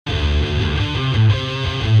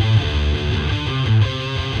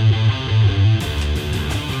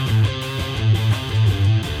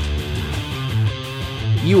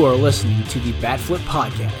You are listening to the Batflip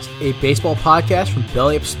Podcast, a baseball podcast from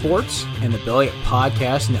Belly Up Sports and the Belly Up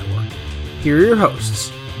Podcast Network. Here are your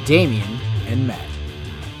hosts, Damian and Matt.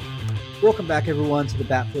 Welcome back, everyone, to the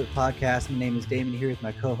Batflip Podcast. My name is Damian, here with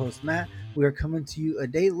my co-host, Matt. We are coming to you a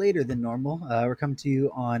day later than normal. We're coming to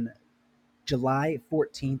you on July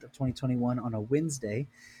 14th of 2021 on a Wednesday.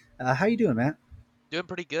 How you doing, Matt? Doing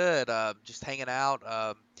pretty good. Just hanging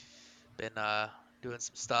out. Been doing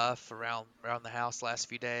some stuff around the house last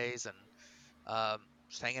few days, and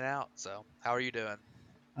just hanging out. So, how are you doing?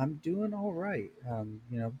 I'm doing all right.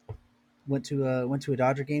 Went to a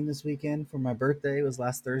Dodger game this weekend for my birthday. It was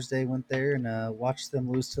last Thursday. Went there and watched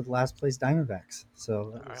them lose to the last place Diamondbacks.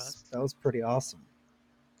 So All right, that was pretty awesome.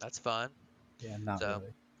 that's fun. Yeah, not So,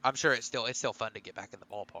 really. I'm sure it's still fun to get back in the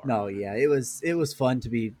ballpark. No, yeah, it was fun to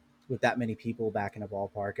be with that many people back in a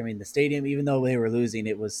ballpark. I mean, the stadium, even though they were losing,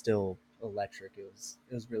 it was still electric. It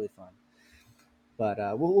was really fun. But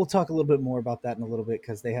we'll talk a little bit more about that in a little bit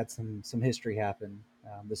because they had some history happen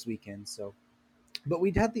this weekend. So, but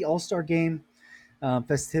we had the All-Star Game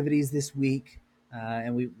festivities this week,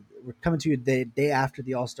 and we're coming to you the day after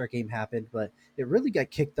the All-Star Game happened. But it really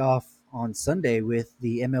got kicked off on Sunday with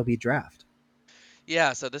the MLB draft.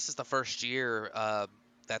 Yeah. So this is the first year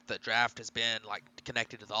that the draft has been like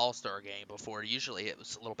connected to the All-Star game. Before, usually it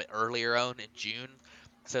was a little bit earlier on in June,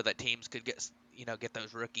 so that teams could get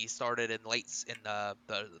those rookies started in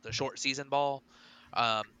the short season ball.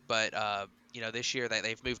 But this year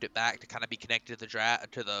they've moved it back to kind of be connected to the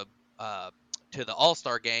draft to the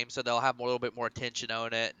All-Star game, so they'll have a little bit more attention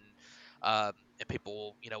on it, and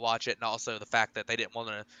people will watch it, and also the fact that they didn't want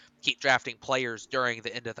to keep drafting players during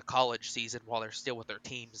the end of the college season while they're still with their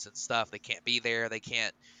teams and stuff. They can't be there. They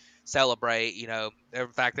can't celebrate. In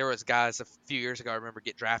fact, there was guys a few years ago I remember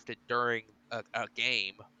get drafted during a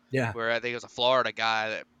game Yeah. where I think it was a Florida guy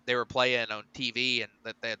that they were playing on TV and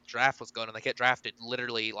that the draft was going, and they get drafted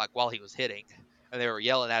literally like while he was hitting, and they were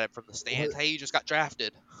yelling at him from the stands, "Hey, you just got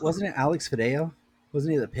drafted!" Wasn't it Alex Fideo?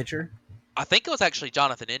 Wasn't he the pitcher? I think it was actually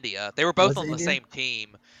Jonathan India. They were both Was on it the India? same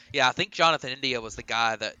team. Yeah, I think Jonathan India was the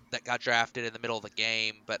guy that got drafted in the middle of the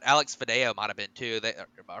game, but Alex Fideo might have been too.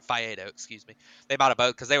 Or Faedo, excuse me. They might have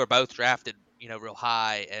both, because they were both drafted, real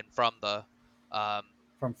high and from the um,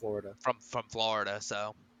 From Florida. from Florida.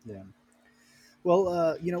 So Yeah.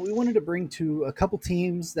 Well, we wanted to bring to a couple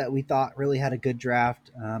teams that we thought really had a good draft,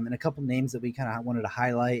 and a couple names that we kind of wanted to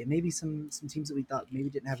highlight, and maybe some teams that we thought maybe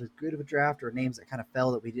didn't have as good of a draft, or names that kind of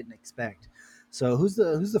fell that we didn't expect. So, who's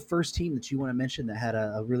the first team that you want to mention that had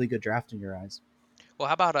a really good draft in your eyes? well,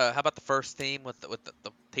 how about the first team with the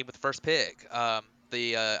team with the first pick? I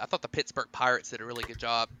thought the Pittsburgh Pirates did a really good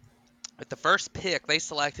job. With the first pick, they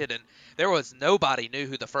selected, and there was nobody knew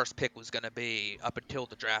who the first pick was going to be up until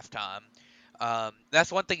the draft time.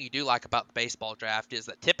 That's one thing you do like about the baseball draft, is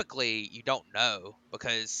that typically you don't know,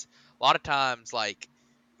 because a lot of times, like,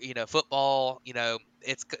 football,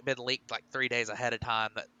 it's been leaked like 3 days ahead of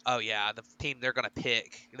time that, oh yeah, the team they're going to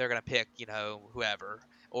pick, whoever.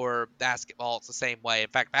 Or basketball, it's the same way. In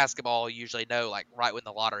fact, basketball, you usually know like right when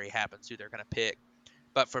the lottery happens who they're going to pick.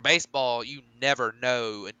 But for baseball, you never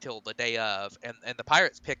know until the day of. And the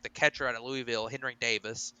Pirates picked the catcher out of Louisville, Henry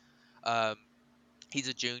Davis. Um, he's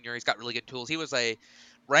a junior. He's got really good tools. He was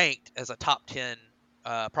ranked as a top 10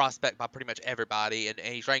 prospect by pretty much everybody, and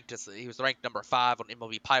he was ranked number 5 on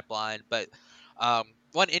MLB Pipeline. But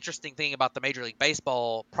one interesting thing about the Major League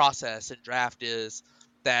Baseball process and draft is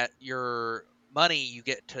that your money you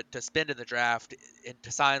get to spend in the draft and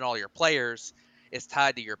to sign all your players is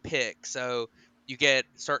tied to your pick. So you get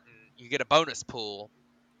a bonus pool,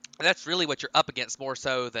 and that's really what you're up against, more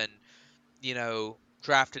so than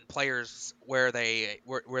drafting players where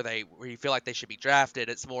you feel like they should be drafted.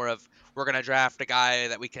 It's more of, we're going to draft a guy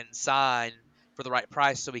that we can sign for the right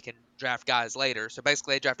price so we can draft guys later. So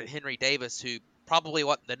basically, they drafted Henry Davis, who probably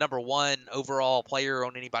wasn't the number 1 overall player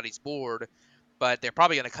on anybody's board, but they're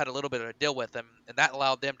probably going to cut a little bit of a deal with him, and that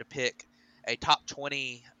allowed them to pick a top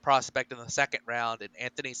 20 prospect in the second round in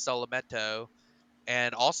Anthony Solometo,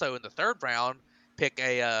 and also in the third round pick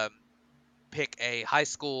a high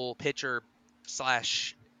school pitcher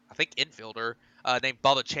slash, I think, infielder named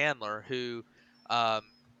Bubba Chandler, who um,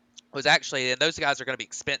 was actually, and those guys are going to be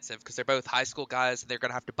expensive because they're both high school guys, and they're going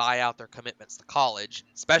to have to buy out their commitments to college,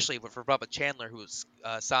 especially for Bubba Chandler, who was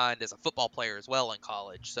signed as a football player as well in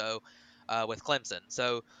college, so with Clemson.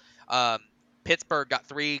 So um, Pittsburgh got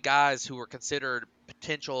 3 guys who were considered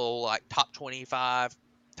potential like top 25,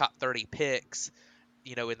 top 30 picks,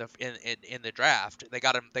 in the draft. They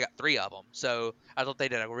got 3 of them. So I thought they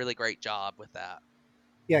did a really great job with that.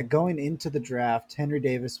 Yeah, going into the draft, Henry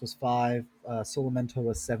Davis was 5, Solamento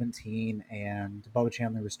was 17, and Bubba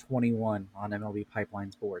Chandler was 21 on MLB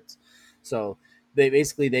Pipeline's boards. So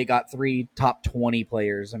they got 3 top 20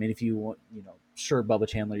 players. I mean, if you want, sure, Bubba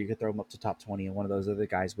Chandler, you could throw him up to top 20, and one of those other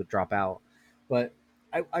guys would drop out. But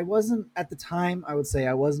I wasn't at the time. I would say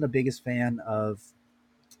I wasn't a biggest fan of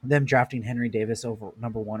them drafting Henry Davis over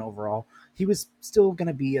number 1 overall. He was still going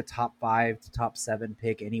to be a top 5 to top 7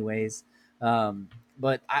 pick anyways. Um,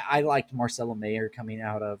 but I liked Marcelo Mayer coming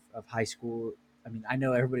out of high school. I mean, I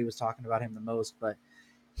know everybody was talking about him the most, but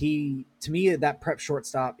to me, that prep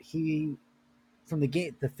shortstop, from the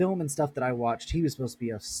game, the film and stuff that I watched, he was supposed to be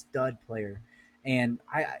a stud player. And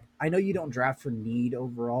I know you don't draft for need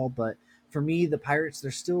overall, but for me, the Pirates, they're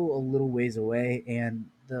still a little ways away. And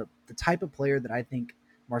the type of player that I think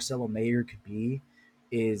Marcelo Mayer could be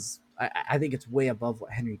I think it's way above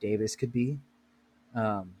what Henry Davis could be.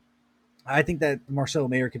 Um, I think that Marcelo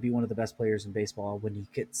Mayer could be one of the best players in baseball when he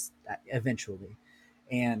gets eventually.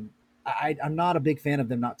 And I'm not a big fan of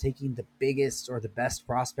them not taking the biggest or the best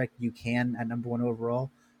prospect you can at number 1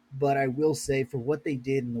 overall. But I will say, for what they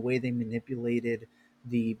did and the way they manipulated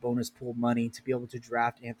the bonus pool money to be able to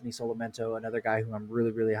draft Anthony Solamento, another guy who I'm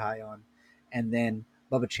really, really high on, and then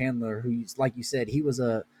Bubba Chandler, who, like you said, he was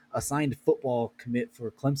a signed football commit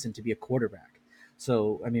for Clemson to be a quarterback.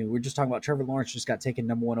 So, I mean, we're just talking about Trevor Lawrence just got taken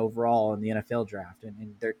number 1 overall in the NFL draft.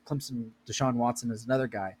 And their Clemson, Deshaun Watson is another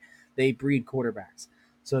guy. They breed quarterbacks.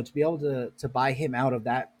 So to be able to buy him out of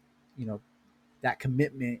that, that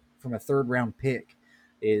commitment from a 3rd round pick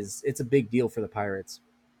it's a big deal for the Pirates.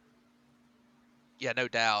 Yeah, no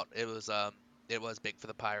doubt. It was big for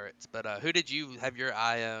the Pirates. But who did you have your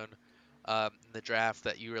eye on in the draft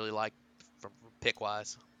that you really liked from pick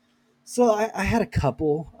wise? So I had a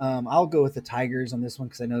couple. I'll go with the Tigers on this one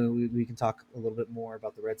because I know we can talk a little bit more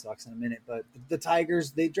about the Red Sox in a minute. But the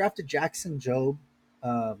Tigers, they drafted Jackson Jobe,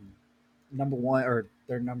 um, number 1, or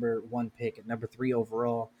their number 1 pick at number 3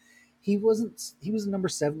 overall. He wasn't. He was a number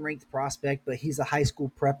 7 ranked prospect, but he's a high school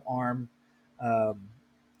prep arm. Um,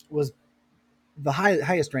 was the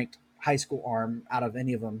highest ranked high school arm out of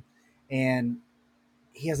any of them, and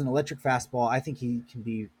he has an electric fastball. I think he can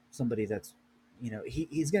be somebody that's,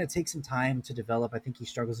 he's going to take some time to develop. I think he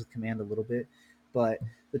struggles with command a little bit, but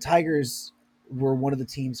the Tigers were one of the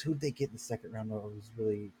teams. Who did they get in the 2nd round? That was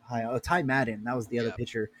really high. Oh, Ty Madden. That was the other Yeah,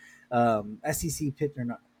 pitcher. SEC pitcher,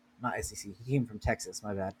 not SEC. He came from Texas.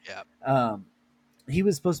 My bad. yeah, Um, he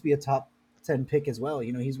was supposed to be a top 10 pick as well.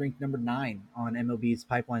 He's ranked number 9 on MLB's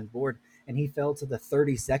Pipeline's board, and he fell to the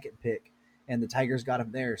 32nd pick, and the Tigers got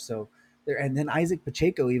him there. So there, and then Isaac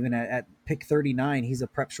Pacheco, even at pick 39, he's a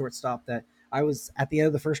prep shortstop that I was at the end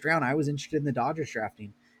of the 1st round. I was interested in the Dodgers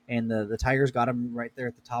drafting, and the Tigers got him right there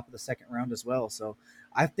at the top of the 2nd round as well. So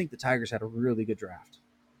I think the Tigers had a really good draft.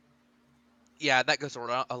 yeah. That goes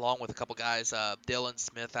along with a couple guys. Dylan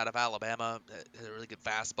Smith out of Alabama had a really good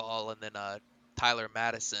fastball, and then Tyler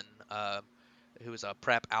Madison, who was a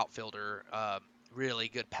prep outfielder, really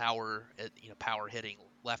good power, power hitting,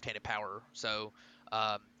 left-handed power. So,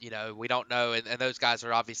 we don't know, and those guys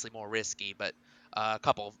are obviously more risky, but a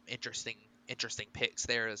couple of interesting picks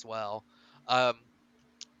there as well. Um,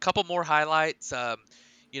 Couple more highlights. The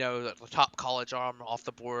top college arm off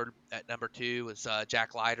the board at number 2 was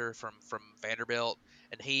Jack Leiter from Vanderbilt,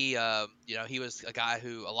 and he was a guy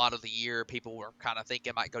who a lot of the year people were kind of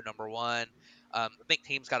thinking might go number 1. I think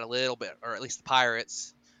teams got a little bit, or at least the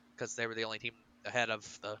Pirates, because they were the only team ahead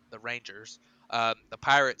of the Rangers. The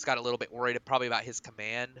Pirates got a little bit worried probably about his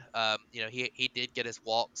command. He did get his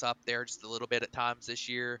walks up there just a little bit at times this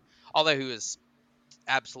year, although he was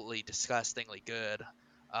absolutely disgustingly good.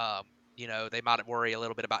 Um, they might worry a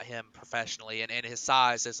little bit about him professionally, and his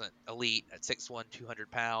size isn't elite at 6'1", 200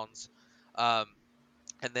 pounds. Um,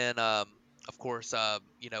 and then, of course, a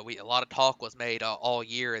lot of talk was made all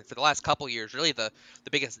year, and for the last couple years, really the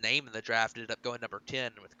biggest name in the draft ended up going number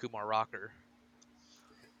 10 with Kumar Rocker.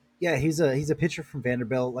 Yeah, he's a pitcher from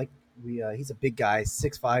Vanderbilt. Like he's a big guy,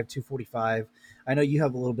 6'5", 245. I know you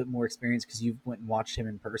have a little bit more experience because you went and watched him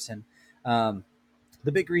in person. Um,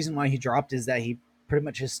 the big reason why he dropped is that he pretty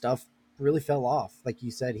much his stuff really fell off. Like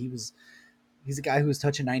you said, he's a guy who was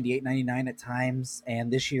touching 98, 99 at times,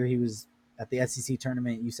 and this year he was at the SEC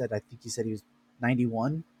tournament. I think you said he was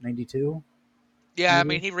 91, 92, Yeah, I mean,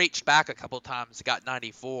 maybe. he reached back a couple times, got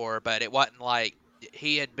 94, but it wasn't like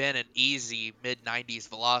he had been an easy mid 90s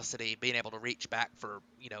velocity, being able to reach back for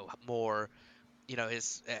more,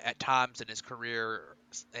 his at times in his career,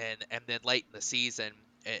 and then late in the season,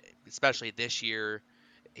 especially this year,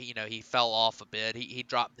 he fell off a bit. He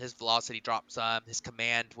dropped his velocity, dropped some. His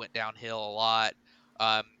command went downhill a lot.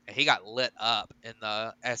 He got lit up in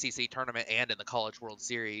the SEC tournament and in the College World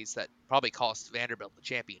Series. That probably cost Vanderbilt the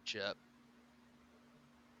championship.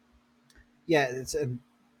 Yeah,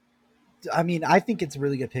 I mean, I think it's a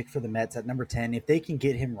really good pick for the Mets at number 10. If they can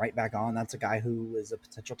get him right back on, that's a guy who is a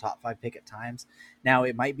potential top 5 pick at times. Now,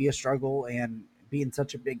 it might be a struggle, and being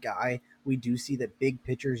such a big guy, we do see that big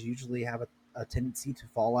pitchers usually have a tendency to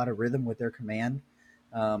fall out of rhythm with their command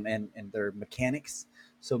and their mechanics.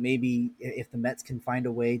 So maybe if the Mets can find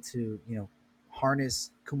a way to,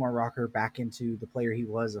 harness Kumar Rocker back into the player he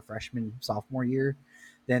was a freshman, sophomore year,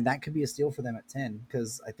 then that could be a steal for them at 10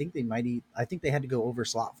 because I think I think they had to go over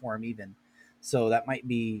slot for him even. So that might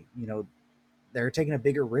be, they're taking a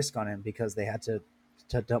bigger risk on him because they had to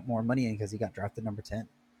dump more money in because he got drafted number 10.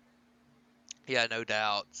 Yeah, no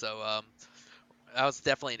doubt. So that was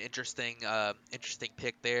definitely an interesting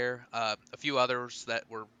pick there. A few others that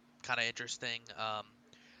were kind of interesting.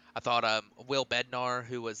 I thought Will Bednar,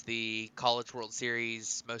 who was the College World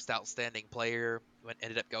Series most outstanding player,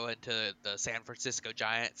 ended up going to the San Francisco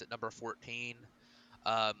Giants at number 14.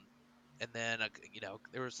 Um, and then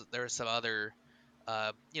there was some other,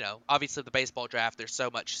 obviously the baseball draft. There's so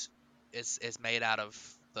much is made out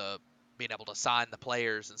of the being able to sign the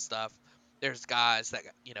players and stuff. There's guys that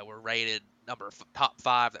were rated top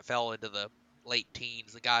 5 that fell into the late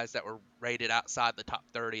teens. The guys that were rated outside the top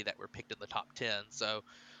 30 that were picked in the top 10. So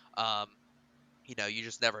um, you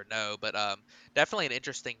just never know. But definitely an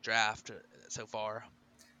interesting draft so far.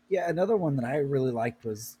 Yeah, another one that I really liked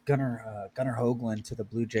was Gunnar Hoagland to the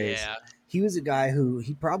Blue Jays. Yeah, He was a guy who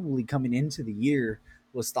he probably coming into the year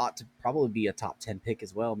was thought to probably be a top 10 pick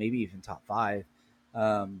as well, maybe even top 5.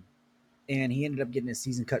 Um, and he ended up getting his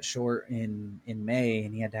season cut short in May,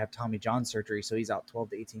 and he had to have Tommy John surgery, so he's out 12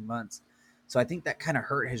 to 18 months. So I think that kind of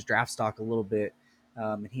hurt his draft stock a little bit,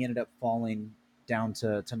 and he ended up falling down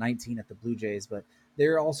to 19 at the Blue Jays. But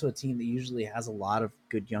they're also a team that usually has a lot of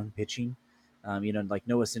good young pitching. Like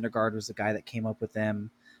Noah Syndergaard was the guy that came up with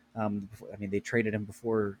them. They traded him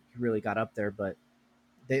before he really got up there, but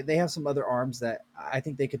they have some other arms that I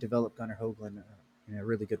think they could develop Gunnar Hoagland in a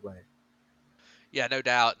really good way. yeah, no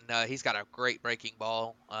doubt. And he's got a great breaking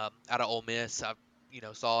ball out of Ole Miss. I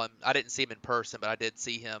saw him. I didn't see him in person, but I did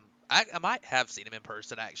see him. I might have seen him in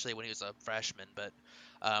person actually when he was a freshman, but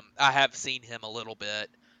I have seen him a little bit.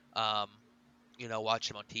 Um, watch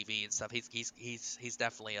him on TV and stuff. He's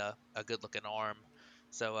definitely a good looking arm.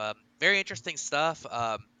 So very interesting stuff.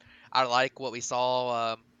 I like what we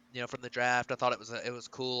saw. From the draft. I thought it was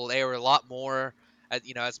cool. They were a lot more.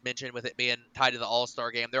 As mentioned, with it being tied to the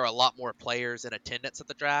All-Star game, there were a lot more players in attendance at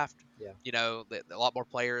the draft. Yeah. A lot more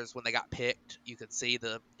players when they got picked. You could see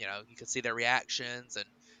you could see their reactions, and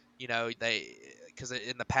because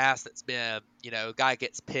in the past it's been, a guy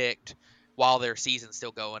gets picked while their season's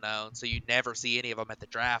still going on, so you never see any of them at the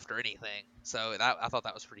draft or anything. So I thought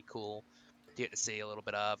that was pretty cool to get to see a little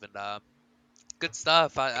bit of, and good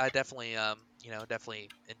stuff. I definitely definitely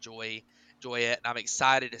enjoy it, and I'm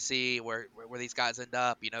excited to see where these guys end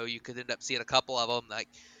up. You could end up seeing a couple of them, like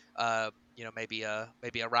maybe a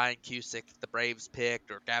Ryan Cusick the Braves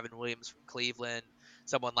picked, or Gavin Williams from Cleveland,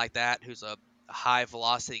 someone like that who's a high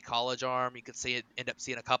velocity college arm. You could end up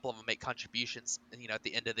seeing a couple of them make contributions at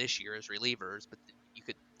the end of this year as relievers, but you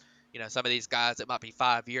could some of these guys, it might be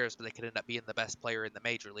 5 years, but they could end up being the best player in the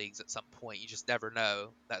major leagues at some point. You just never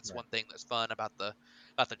know. That's Right. one thing that's fun about the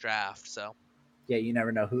draft. So Yeah, you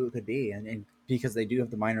never know who it could be, and because they do have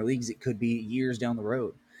the minor leagues, it could be years down the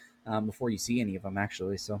road before you see any of them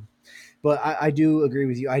actually. So, but I do agree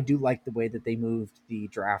with you. I do like the way that they moved the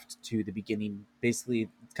draft to the beginning, basically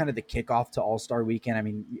it's kind of the kickoff to All Star Weekend. I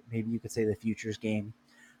mean, maybe you could say the futures game,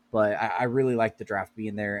 but I really like the draft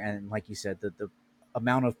being there, and like you said, the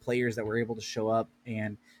amount of players that were able to show up,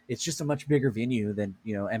 and it's just a much bigger venue than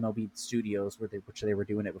MLB studios which they were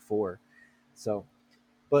doing it before. So,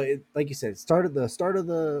 but like you said, start of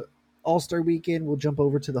the All Star Weekend. We'll jump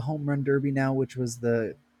over to the Home Run Derby now, which was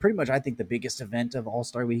the pretty much I think the biggest event of All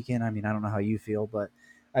Star Weekend. I mean, I don't know how you feel, but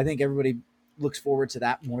I think everybody looks forward to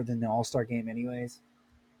that more than the All Star Game, anyways.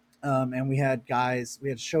 And we had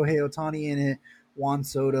Shohei Ohtani in it, Juan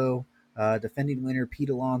Soto, defending winner Pete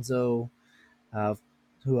Alonso. Uh,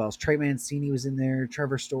 who else? Trey Mancini was in there.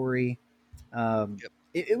 Trevor Story. yep.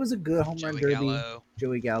 It was a good home run derby. Gallo,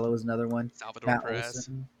 Joey Gallo was another one. Salvador Matt Perez.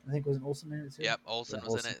 Olson, I think, wasn't Olson in it too? Yep, Olson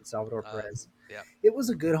was in it. Salvador Perez. Yeah. It was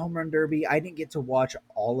a good home run derby. I didn't get to watch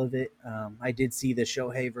all of it. I did see the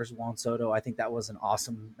Shohei versus Juan Soto. I think that was an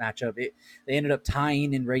awesome matchup. They ended up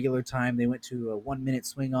tying in regular time. They went to a 1 minute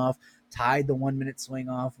swing off, tied the 1 minute swing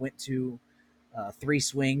off, went to 3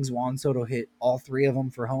 swings. Juan Soto hit all 3 of them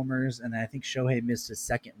for homers, and I think Shohei missed his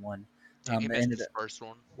second one He That missed ended his up, first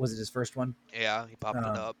one. was it his first one? Yeah, he popped it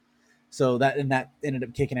Um, up. so that ended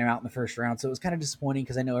up kicking him out in the first round. So it was kind of disappointing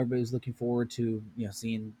because I know everybody was looking forward to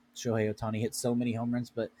seeing Shohei Ohtani hit so many home runs,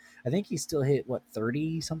 but I think he still hit what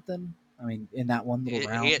 30 something. I mean, in that one little He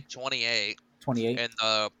round, hit 28 28.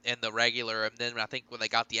 in the regular, and then I think when they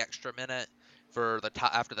got the extra minute for the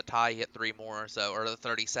tie, after the tie, he hit three more, so or the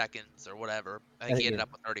 30 seconds or whatever. I I think he think ended it.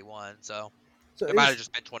 up with 31. So So it it might have was,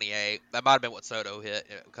 just been 28. That might have been what Soto hit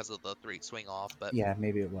because of the three swing off. But yeah,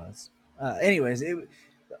 maybe it was. Anyways,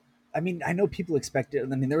 I mean, I know people expected.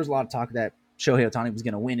 I mean, there was a lot of talk that Shohei Ohtani was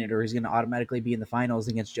going to win it or he's going to automatically be in the finals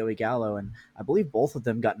against Joey Gallo, and I believe both of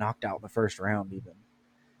them got knocked out in the first round, even.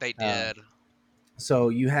 they Uh, did. so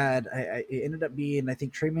you had, it ended up being, I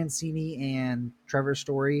think, Trey Mancini and Trevor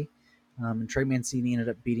Story, and Trey Mancini ended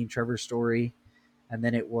up beating Trevor Story, and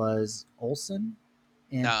then it was Olson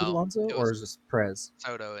and Pete No, Alonso, it or was is this Perez?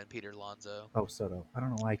 Soto and Peter Alonso. Oh, Soto. I don't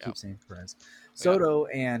know why I Yep. keep saying Perez. Yep. Soto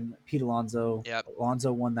and Pete Alonso. Yep.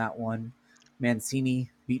 Alonso won that one. Mancini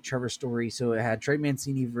beat Trevor Story. So it had Trey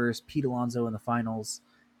Mancini versus Pete Alonso in the finals.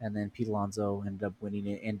 And then Pete Alonso ended up winning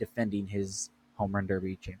it and defending his home run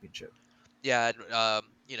derby championship. Yeah, and,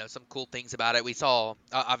 some cool things about it. We saw,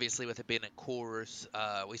 obviously, with it being in Coors,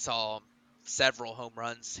 we saw several home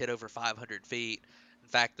runs hit over 500 feet. In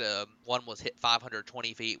fact, one was hit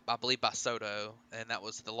 520 feet, I believe, by Soto, and that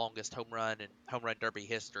was the longest home run in home run derby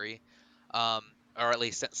history, um, or at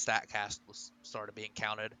least since Statcast was started being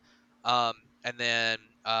counted. Um, and then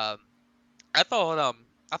I thought,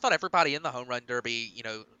 I thought everybody in the home run derby,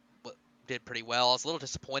 did pretty well. I was a little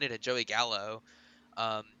disappointed at Joey Gallo.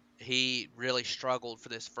 um, he really struggled for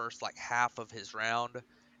this first like half of his round,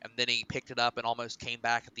 and then he picked it up and almost came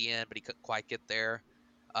back at the end, but he couldn't quite get there.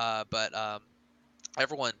 But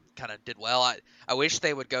everyone kind of did well. I wish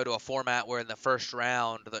they would go to a format where in the first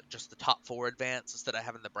round that just the top four advance instead of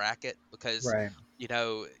having the bracket, because Right.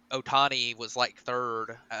 Otani was like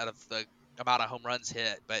third out of the amount of home runs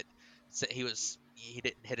hit, but he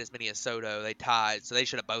didn't hit as many as Soto. They tied, so they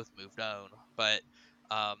should have both moved on. But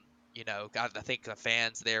um, I think the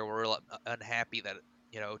fans there were real unhappy that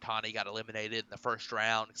Otani got eliminated in the first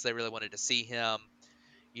round because they really wanted to see him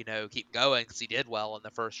keep going because he did well in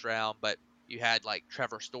the first round. But you had like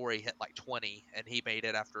Trevor Story hit like 20, and he made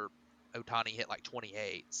it after Otani hit like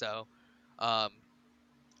 28. So, um,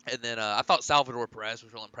 and then I thought Salvador Perez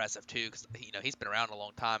was real impressive too because he's been around a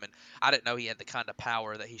long time, and I didn't know he had the kind of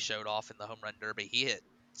power that he showed off in the home run derby. He hit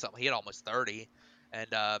something. He hit almost 30, and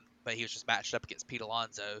but he was just matched up against Pete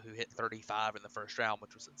Alonso, who hit 35 in the first round,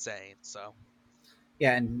 which was insane. So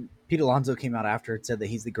Yeah. And Pete Alonso came out after and said that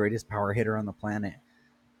he's the greatest power hitter on the planet.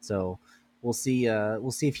 So we'll see.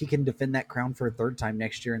 We'll see if he can defend that crown for a third time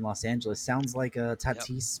next year in Los Angeles. Sounds like yep,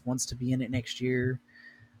 Tatis wants to be in it next year.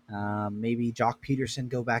 Maybe Jock Peterson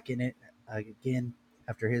go back in it again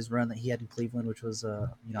after his run that he had in Cleveland, which was I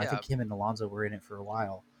yeah, think him and Alonso were in it for a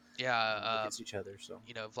while yeah. against each other. So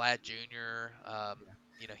Vlad Jr. yeah,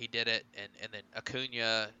 He did it, and then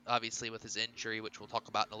Acuna, obviously with his injury, which we'll talk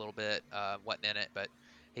about in a little bit, wasn't in it, but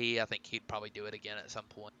I think he'd probably do it again at some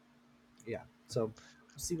point. yeah. So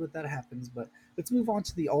we'll see what that happens. But let's move on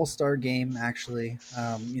to the All Star game. Actually,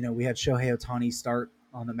 we had Shohei Ohtani start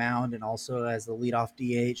on the mound and also as the leadoff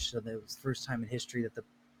DH. So that was the first time in history that the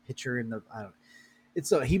pitcher in the I don't it's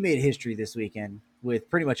so he made history this weekend with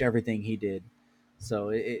pretty much everything he did. So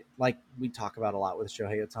it like we talk about a lot with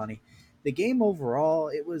Shohei Ohtani. The game overall,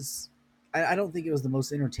 it was I don't think it was the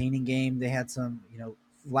most entertaining game. They had some,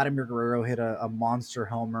 Vladimir Guerrero hit a monster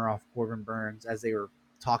homer off Corbin Burns as they were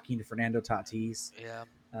talking to Fernando Tatis. Yeah,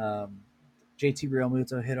 Um, JT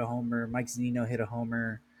Realmuto hit a homer. Mike Zunino hit a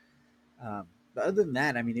homer. But other than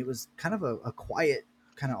that, I mean, it was kind of a quiet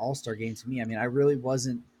kind of all star game to me. I mean, I really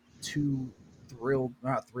wasn't too thrilled,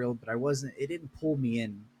 not thrilled, but I wasn't. It didn't pull me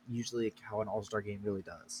in usually how an all star game really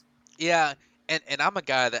does. yeah, and I'm a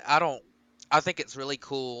guy that I don't. I think it's really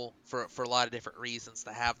cool for a lot of different reasons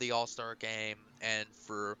to have the All Star game, and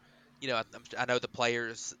for I know the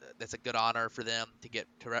players. That's a good honor for them to get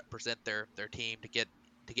to represent their team to get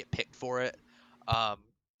picked for it. Um,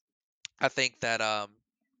 I think that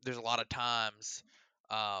there's a lot of times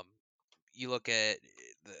um, you look at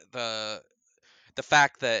the, the the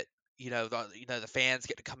fact that the fans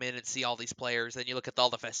get to come in and see all these players, and you look at all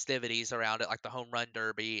the festivities around it, like the home run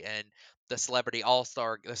derby and the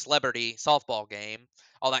the celebrity softball game,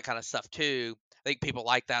 all that kind of stuff too. I think people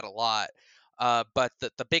like that a lot. But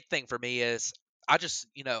the big thing for me is I just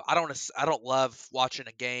I don't love watching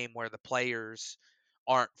a game where the players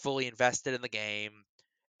aren't fully invested in the game,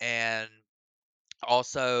 and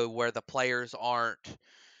also where the players aren't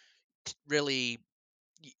really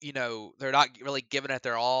they're not really giving it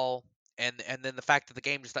their all. and then the fact that the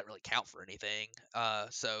game just doesn't really count for anything.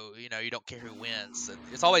 So you don't care who wins. And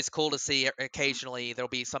it's always cool to see. Occasionally there'll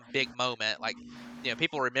be some big moment, like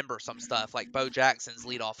people remember some stuff like Bo Jackson's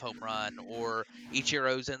leadoff home run or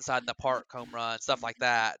Ichiro's inside the park home run, stuff like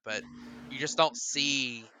that. But you just don't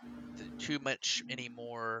see too much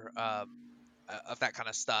anymore. Of that kind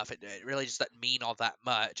of stuff. It really just doesn't mean all that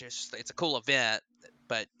much. It's a cool event,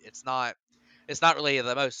 but it's not really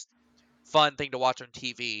the most fun thing to watch on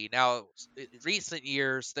TV. Now, in recent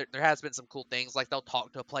years, there has been some cool things, like they'll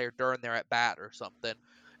talk to a player during their at bat or something.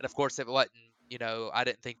 And of course, it wasn't. I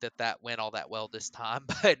didn't think that went all that well this time,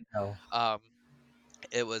 but No. um,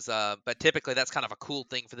 it was. But typically, that's kind of a cool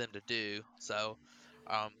thing for them to do. So,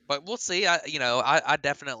 but we'll see. I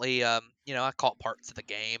definitely, I caught parts of the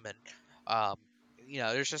game, and um,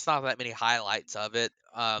 there's just not that many highlights of it.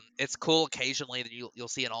 It's cool occasionally that you'll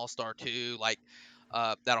see an all-star too, like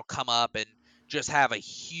that'll come up and just have a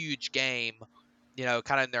huge game, kind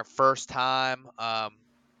of in their first time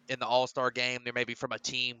in the all-star game. They're maybe from a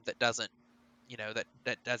team that doesn't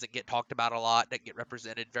that doesn't get talked about a lot, that get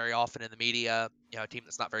represented very often in the media, a team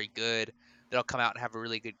that's not very good, that'll come out and have a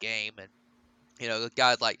really good game. And the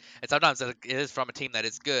guys like, and sometimes it is from a team that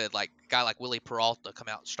is good, like a guy like Willie Peralta come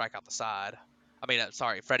out and strike out the side. I mean,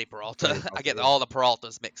 sorry, Freddie Peralta. Freddie I Peralta, get yeah. all the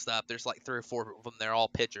Peraltas mixed up. There's like 3 or 4 of them. They're all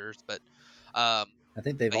pitchers, but um, I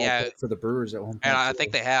think they've all yeah, played for the Brewers at one point. and I too.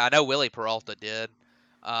 think they have. I know Willie Peralta did,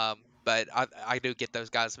 but I do get those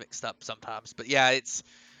guys mixed up sometimes. But yeah,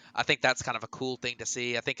 I think that's kind of a cool thing to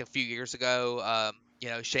see. I think a few years ago,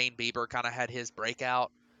 Shane Bieber kind of had his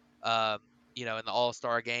breakout, um, in the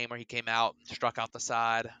All-Star game where he came out and struck out the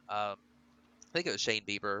side. I think it was Shane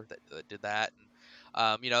Bieber that did that.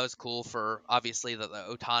 And, it was cool for obviously the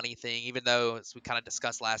Ohtani thing, even though, as we kind of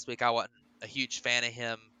discussed last week, I wasn't a huge fan of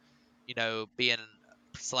him, being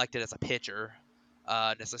selected as a pitcher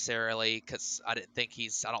necessarily, because I don't think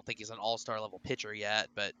he's an all-star level pitcher yet,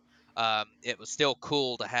 but it was still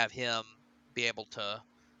cool to have him be able to,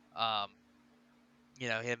 um,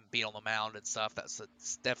 him being on the mound and stuff.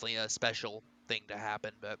 It's definitely a special thing to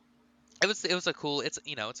happen. But it was a cool, it's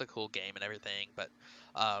a cool game and everything. But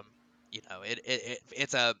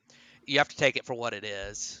it's a, you have to take it for what it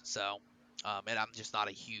is. So and I'm just not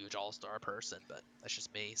a huge all-star person, but that's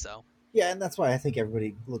just me. So Yeah, and that's why I think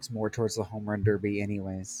everybody looks more towards the home run derby,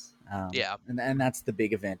 anyways. yeah. And that's the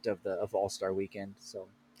big event of All Star Weekend. So,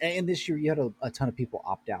 and this year you had a ton of people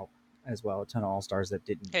opt out as well. A ton of All Stars that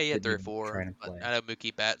didn't. Yeah, you had didn't 3 or even try 4. to But play. I know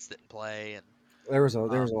Mookie Betts didn't play, and There was a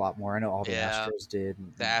lot more. I know all the yeah, Astros did.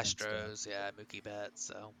 the And stuff. Astros, yeah, Mookie Betts.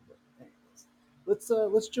 So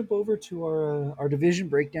Let's jump over to our division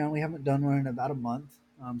breakdown. We haven't done one in about a month,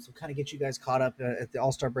 so kind of get you guys caught up at the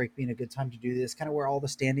All Star break being a good time to do this. Kind of where all the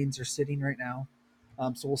standings are sitting right now.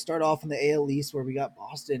 So we'll start off in the AL East, where we got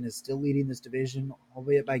Boston is still leading this division,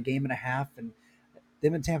 albeit by a game and a half, and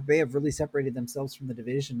them and Tampa Bay have really separated themselves from the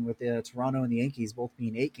division, with Toronto and the Yankees both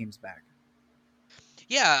being 8 games back.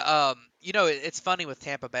 yeah, it's funny with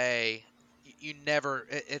Tampa Bay. You never.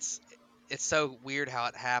 It's so weird how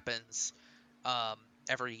it happens.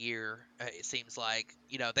 Every year, it seems like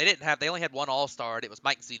they only had one All Star, and it was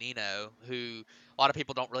Mike Zunino, who a lot of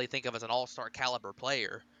people don't really think of as an All Star caliber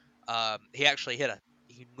player. He actually hit a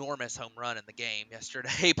enormous home run in the game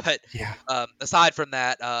yesterday, but Yeah. aside from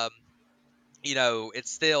that,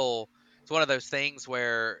 it's one of those things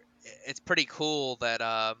where it's pretty cool that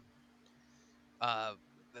uh,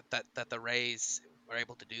 that the Rays are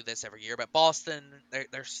able to do this every year. But Boston,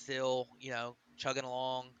 they're still chugging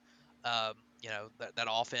along. That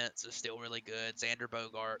offense is still really good. Xander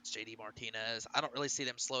Bogaerts, JD Martinez. I don't really see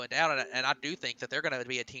them slowing down, and I do think that they're going to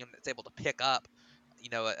be a team that's able to pick up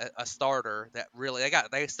a starter that really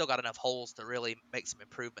they still got enough holes to really make some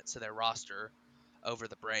improvements to their roster over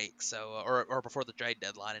the break, so or before the trade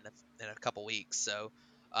deadline in a couple weeks. So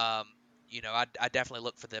I definitely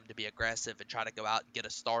look for them to be aggressive and try to go out and get a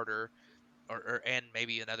starter and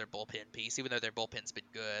maybe another bullpen piece, even though their bullpen's been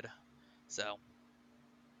good. So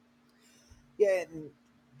Yeah, and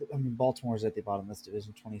I mean Baltimore's at the bottom of this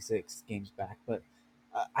division, 26 games back, but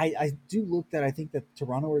I do look that I think that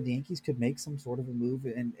Toronto or the Yankees could make some sort of a move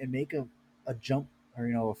and make a jump,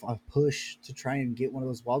 or a push to try and get one of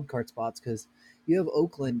those wild card spots, because you have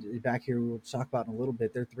Oakland back here. We'll talk about in a little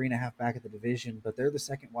bit. They're 3.5 back at the division, but they're the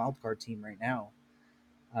second wild card team right now.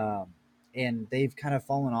 Um, and they've kind of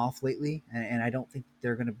fallen off lately, and I don't think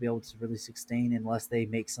they're going to be able to really sustain unless they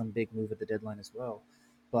make some big move at the deadline as well.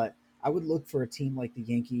 But I would look for a team like the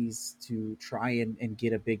Yankees to try and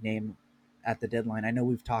get a big name at the deadline. I know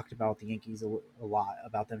we've talked about the Yankees a lot,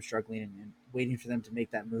 about them struggling and waiting for them to make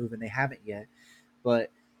that move, and they haven't yet. But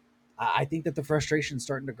I think that the frustration is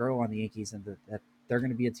starting to grow on the Yankees, and that they're going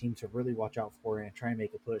to be a team to really watch out for and try and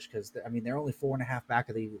make a push because I mean they're only 4.5 back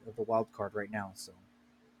of the wild card right now. So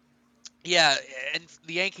Yeah, and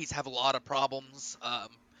the Yankees have a lot of problems.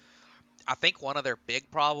 I think one of their big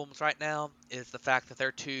problems right now is the fact that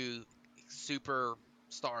their two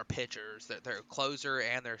superstar pitchers, that their closer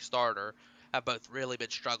and their starter, have both really been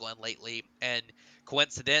struggling lately. And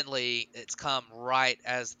coincidentally, it's come right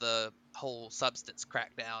as the whole substance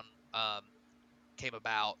crackdown um, came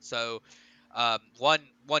about. So one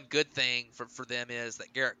good thing for them is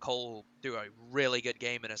that Garrett Cole threw a really good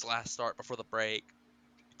game in his last start before the break.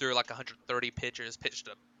 Threw like 130 pitches, pitched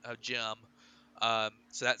a gem.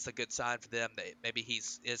 So that's a good sign for them that maybe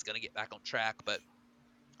is going to get back on track. But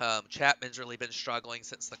Chapman's really been struggling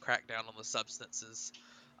since the crackdown on the substances,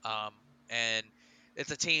 um, and it's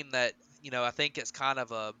a team that I think it's kind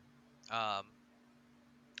of a um,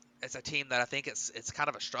 it's a team that I think it's kind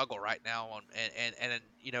of a struggle right now. And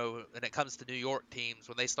when it comes to New York teams,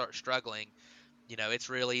 when they start struggling, it's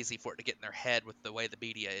real easy for it to get in their head with the way the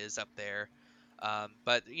media is up there.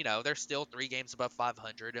 But they're still 3 games above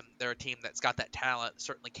 500, and they're a team that's got that talent,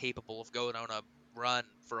 certainly capable of going on a run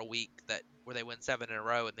for a week where they win 7 in a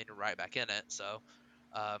row and then you're right back in it. So,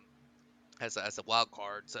 um, as a wild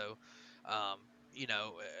card. So, um,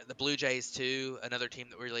 the Blue Jays too, another team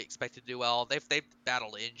that we really expected to do well. They've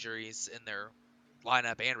battled injuries in their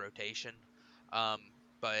lineup and rotation. Um,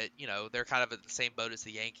 but they're kind of in the same boat as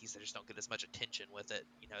the Yankees. They just don't get as much attention with it.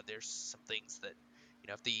 There's some things that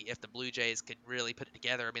if the Blue Jays could really put it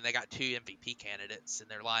together. I mean, they got 2 MVP candidates in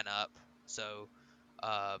their lineup. So,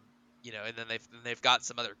 um, and then they've got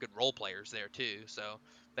some other good role players there too. So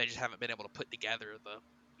they just haven't been able to put together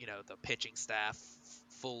the pitching staff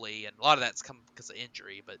fully, and a lot of that's come because of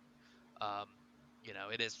injury. But um,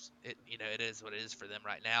 it is what it is for them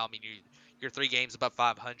right now. I mean, you're 3 games above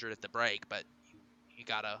 500 at the break, but you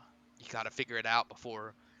gotta figure it out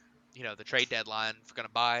before the trade deadline. If you're gonna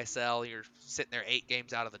buy, sell, you're sitting there 8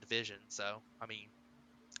 games out of the division. So I mean,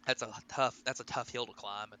 that's a tough hill to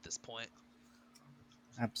climb at this point.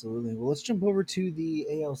 absolutely. Well, let's jump over to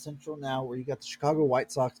the AL Central now, where you got the Chicago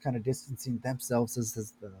White Sox kind of distancing themselves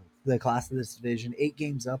as the class of this division. 8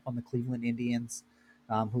 games up on the Cleveland Indians,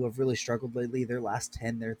 who have really struggled lately. Their last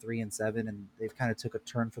 10, they're 3-7, and they've kind of took a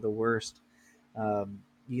turn for the worst. Then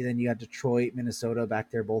you got Detroit, Minnesota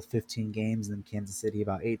back there, both 15 games, and then Kansas City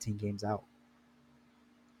about 18 games out.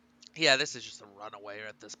 Yeah, this is just a runaway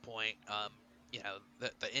at this point.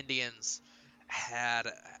 The Indians had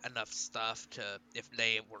enough stuff to, if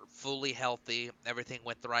they were fully healthy, everything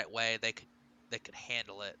went the right way, they could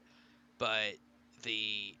handle it. But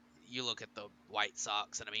you look at the White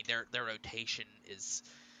Sox, and I mean their rotation is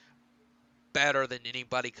better than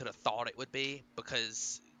anybody could have thought it would be,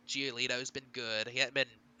 because Giolito's been good. He hasn't been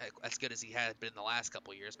as good as he had been in the last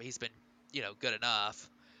couple of years, but he's been good enough.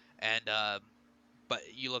 And but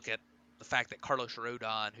you look at the fact that Carlos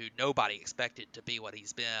Rodon, who nobody expected to be what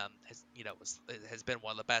he's been, has been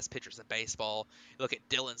one of the best pitchers in baseball. You look at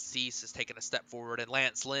Dylan Cease has taken a step forward, and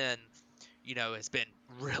Lance Lynn, has been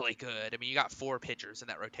really good. I mean, you got 4 pitchers in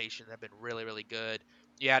that rotation that have been really, really good.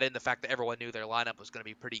 You add in the fact that everyone knew their lineup was going to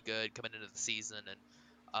be pretty good coming into the season,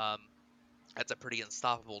 and that's a pretty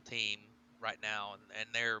unstoppable team right now, and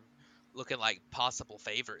they're looking like possible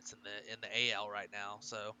favorites in the AL right now.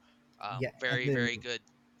 So, Yeah, very, very good,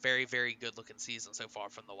 very, very good looking season so far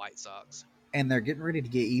from the White Sox. and they're getting ready to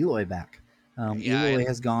get Eloy back. Yeah, Eloy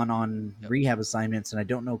has gone on yep. rehab assignments, and I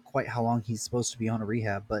don't know quite how long he's supposed to be on a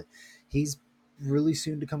rehab, but he's really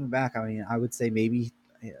soon to coming back. I mean, I would say maybe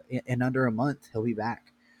in under a month he'll be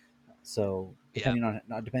back. So depending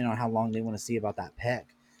on how long they want to see about that pec.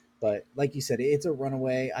 But like you said, it's a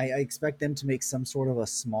runaway. I expect them to make some sort of a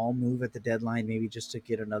small move at the deadline, maybe just to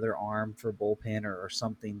get another arm for bullpen or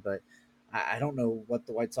something. But I don't know what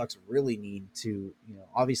the White Sox really need to,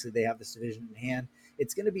 obviously they have this division in hand.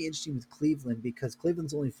 It's going to be interesting with Cleveland because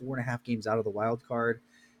Cleveland's only 4.5 games out of the wild card.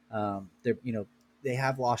 They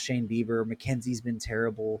have lost Shane Bieber. McKenzie's been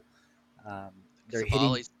terrible. They're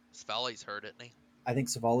hitting. Savali's hurt, isn't he? I think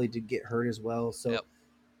Savali did get hurt as well. So Yep.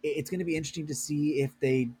 It's going to be interesting to see if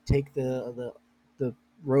they take the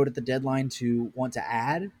road at the deadline to want to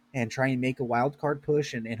add and try and make a wild card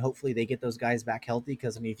push, and hopefully they get those guys back healthy.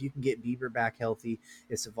 Because I mean, if you can get Bieber back healthy,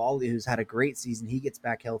 if Savali, who's had a great season, he gets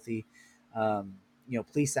back healthy,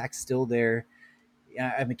 Plesac's still there.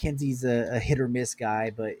 McKenzie's a hit or miss guy,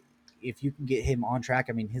 but if you can get him on track,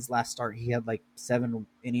 I mean, his last start, he had like 7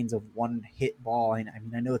 innings of 1 hit ball. And I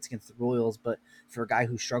mean, I know it's against the Royals, but for a guy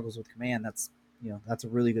who struggles with command, that's a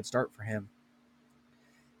really good start for him.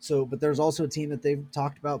 So, but there's also a team that they've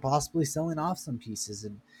talked about possibly selling off some pieces.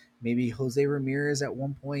 And Maybe Jose Ramirez at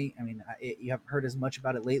one point. I mean, you haven't heard as much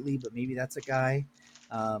about it lately, but maybe that's a guy.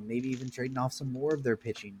 Maybe even trading off some more of their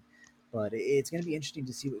pitching. But it's going to be interesting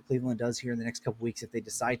to see what Cleveland does here in the next couple weeks if they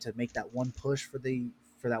decide to make that one push for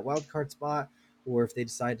that wild card spot, or if they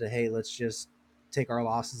decide to, hey, let's just take our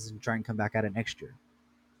losses and try and come back at it next year.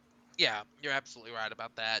 Yeah, you're absolutely right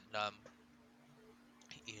about that.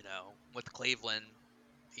 With Cleveland,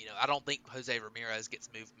 I don't think Jose Ramirez gets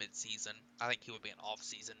moved mid-season. I think he would be an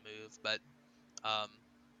off-season move, but um,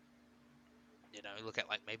 you look at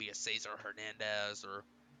like maybe a Cesar Hernandez or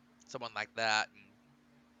someone like that, and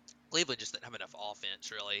Cleveland just didn't have enough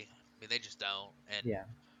offense, really. I mean, they just don't, and Yeah.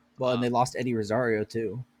 Well, and um, they lost Eddie Rosario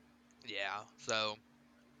too. yeah, so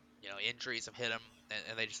injuries have hit them,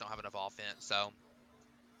 and they just don't have enough offense. So,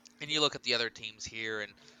 and you look at the other teams here,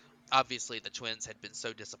 and obviously the Twins had been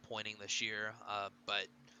so disappointing this year, but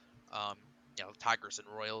um, Tigers and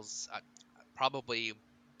Royals, probably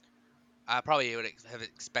I probably would have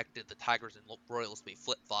expected the Tigers and Royals to be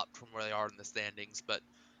flip flopped from where they are in the standings, but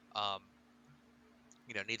um,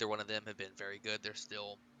 neither one of them have been very good. They're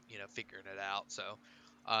still figuring it out. So,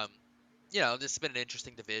 um, this has been an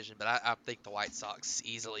interesting division, but I think the White Sox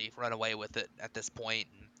easily run away with it at this point,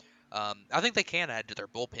 and I think they can add to their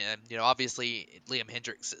bullpen. Obviously Liam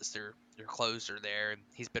Hendricks is their closer there, and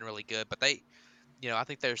he's been really good, but I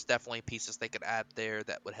think there's definitely pieces they could add there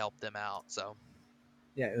that would help them out. So.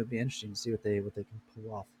 Yeah, it would be interesting to see what they can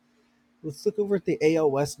pull off. Let's look over at the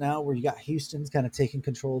AL West now, where you got Houston's kind of taking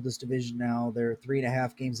control of this division now. They're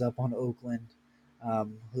 3.5 games up on Oakland.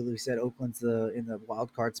 Who we said Oakland's in the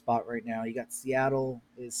wild card spot right now. You got Seattle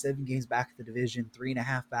is 7 games back of the division,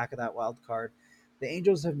 3.5 back of that wild card. The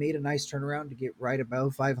Angels have made a nice turnaround to get right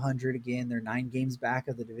above 500 again. They're 9 games back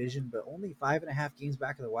of the division, but only 5.5 games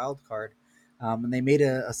back of the wild card. And they made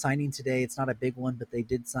a signing today. It's not a big one, but they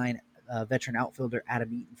did sign veteran outfielder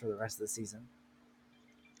Adam Eaton for the rest of the season.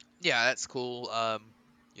 Yeah, that's cool.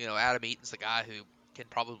 Adam Eaton's the guy who can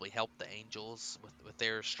probably help the Angels with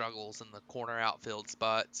their struggles in the corner outfield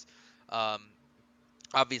spots. Um,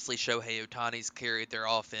 Obviously, Shohei Ohtani's carried their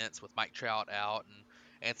offense with Mike Trout out and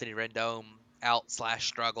Anthony Rendon out /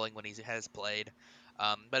 struggling when he has played.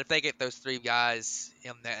 But if they get those three guys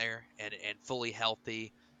in there and fully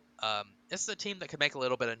healthy, this is a team that could make a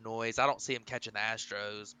little bit of noise. I don't see them catching the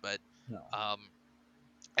Astros, but No. um,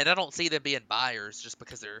 and I don't see them being buyers just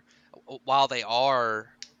because while they are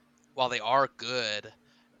good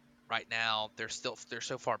right now, they're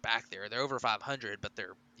so far back there. They're over 500, but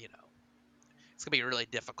it's gonna be really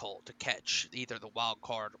difficult to catch either the wild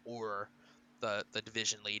card or the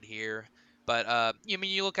division lead here. But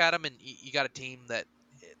you look at them and you got a team that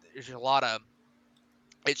there's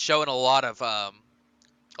it's showing a lot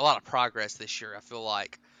of progress this year. I feel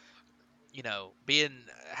like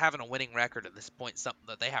having a winning record at this point is something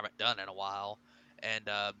that they haven't done in a while, and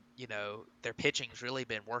their pitching's really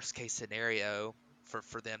been worst case scenario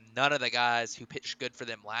for them. None of the guys who pitched good for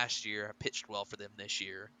them last year have pitched well for them this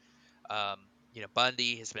year. Um,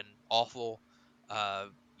 Bundy has been awful.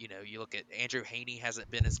 You look at Andrew Haney hasn't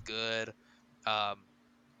been as good. And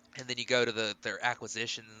then you go to their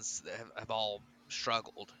acquisitions that have all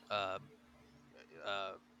struggled.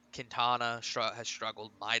 Quintana has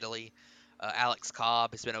struggled mightily. Alex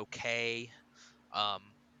Cobb has been okay. Um,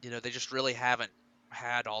 they just really haven't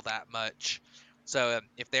had all that much. So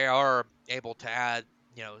if they are able to add,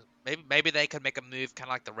 maybe they could make a move kind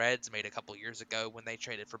of like the Reds made a couple years ago when they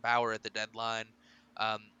traded for Bauer at the deadline,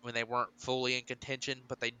 when they weren't fully in contention,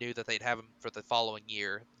 but they knew that they'd have him for the following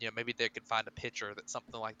year. Maybe they could find a pitcher that's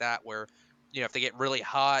something like that where, if they get really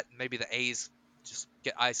hot, maybe the A's just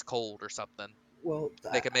get ice cold or something. Well,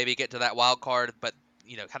 They could maybe get to that wild card, but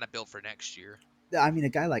kind of build for next year. I mean, a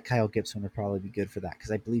guy like Kyle Gibson would probably be good for that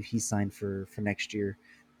because I believe he's signed for next year.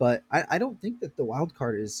 But I don't think that the wild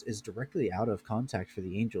card is directly out of contact for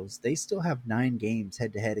the Angels. They still have 9 games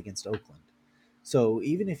head to head against Oakland. So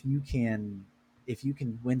even if you can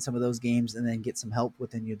win some of those games and then get some help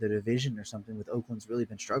within the division or something, with Oakland's really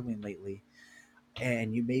been struggling lately,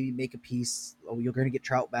 and you maybe make a piece. Oh, you're going to get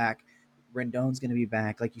Trout back. Rendon's going to be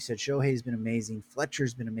back. Like you said, Shohei's been amazing.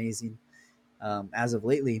 Fletcher's been amazing as of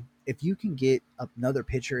lately. If you can get another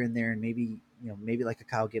pitcher in there and maybe like a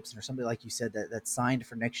Kyle Gibson or somebody like you said that's signed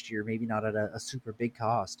for next year, maybe not at a super big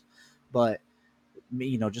cost, but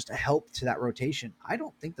just a help to that rotation. I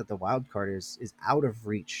don't think that the wild card is out of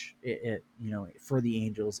reach. For the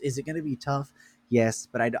Angels, is it going to be tough? Yes,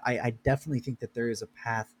 but I definitely think that there is a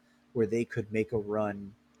path where they could make a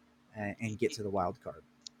run and get to the wild card.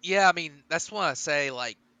 Yeah, I mean that's what I say.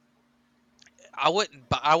 Like I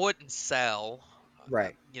wouldn't sell,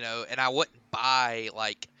 Right. and I wouldn't buy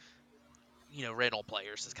like rental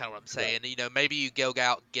players is kind of what I'm saying. Right. Maybe you go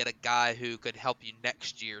out and get a guy who could help you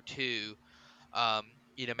next year too. Um,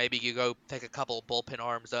 maybe you go take a couple of bullpen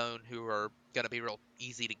arms on who are going to be real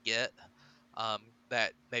easy to get.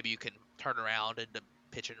 That maybe you can turn around into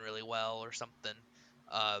pitching really well or something.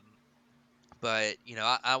 Um, but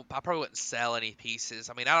I probably wouldn't sell any pieces.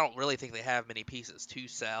 I mean, I don't really think they have many pieces to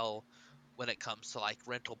sell when it comes to like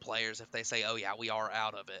rental players. If they say, "Oh yeah, we are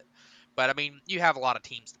out of it," but I mean, you have a lot of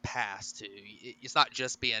teams to pass to. It's not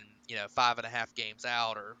just being 5.5 games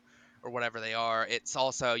out or whatever they are. It's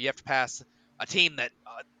also you have to pass a team that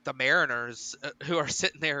the Mariners, who are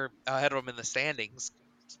sitting there ahead of them in the standings,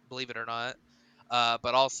 believe it or not.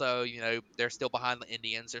 But also, they're still behind the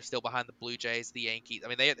Indians. They're still behind the Blue Jays, the Yankees.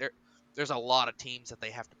 I mean, there's a lot of teams that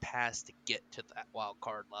they have to pass to get to that wild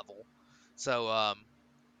card level. So,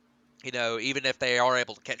 even if they are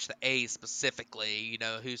able to catch the A's specifically,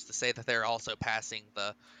 who's to say that they're also passing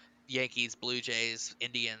the Yankees, Blue Jays,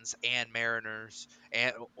 Indians, and Mariners,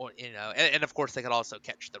 and of course they could also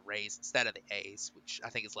catch the Rays instead of the A's, which I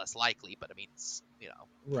think is less likely. But I mean,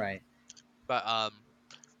 Right. but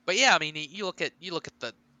but yeah, I mean, you look at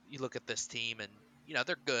this team, and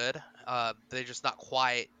they're good. They're just not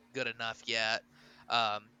quite good enough yet.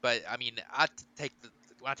 But I mean,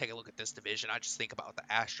 when I take a look at this division, I just think about what the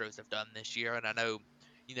Astros have done this year, and I know,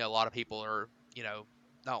 a lot of people are,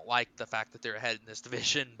 don't like the fact that they're ahead in this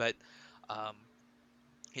division, but um,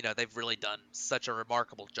 they've really done such a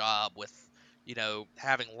remarkable job with,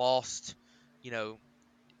 having lost, you know,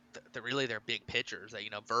 really their big pitchers.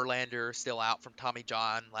 Verlander still out from Tommy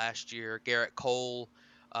John last year. Garrett Cole,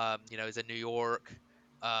 is in New York.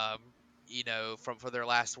 Um, from for their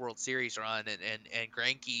last World Series run, and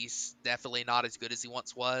Greinke's definitely not as good as he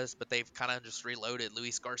once was, but they've kind of just reloaded.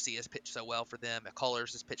 Luis Garcia's pitched so well for them.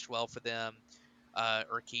 McCullers has pitched well for them.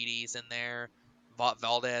 Urquidy's in there.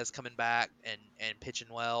 Valdez coming back and pitching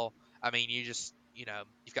well. I mean,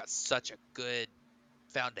 you've got such a good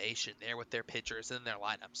foundation there with their pitchers, and their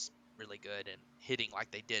lineups really good and hitting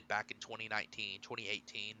like they did back in 2019,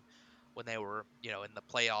 2018 when they were, in the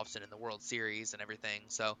playoffs and in the World Series and everything.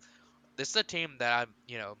 So this is a team that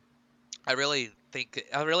I really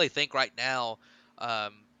think right now,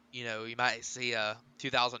 you might see a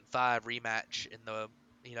 2005 rematch in the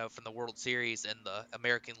from the World Series and the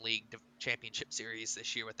American League Championship Series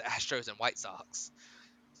this year with the Astros and White Sox.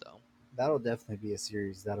 So That'll definitely be a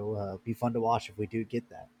series that'll be fun to watch if we do get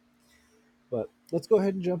that. But let's go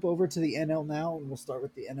ahead and jump over to the NL now, and we'll start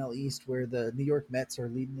with the NL East, where the New York Mets are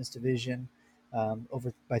leading this division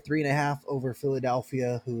over by 3.5 over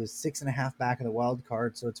Philadelphia, who is 6.5 back in the wild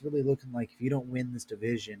card. So it's really looking like if you don't win this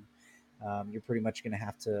division, you're pretty much going to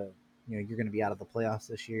have to, you're going to be out of the playoffs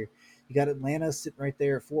this year. You got Atlanta sitting right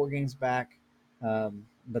there, 4 games back,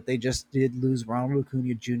 but they just did lose Ronald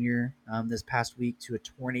Acuna Jr. This past week to a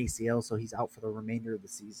torn ACL, so he's out for the remainder of the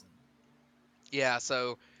season. yeah,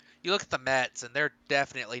 so you look at the Mets, and they're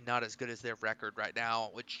definitely not as good as their record right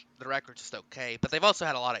now, which the record's just okay. But they've also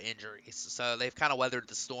had a lot of injuries, so they've kind of weathered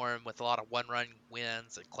the storm with a lot of one-run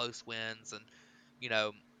wins and close wins, and you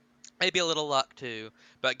know maybe a little luck too.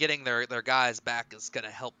 But getting their guys back is going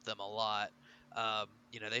to help them a lot.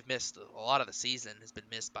 They've missed a lot of the season has been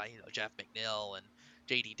missed by Jeff McNeil and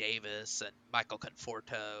J.D. Davis and Michael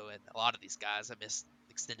Conforto, and a lot of these guys have missed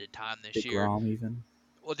extended time this year. DeGrom even.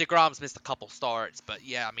 Well, DeGrom's missed a couple starts, but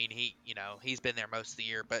yeah, I mean he's been there most of the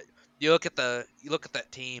year. But you look at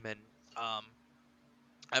that team, and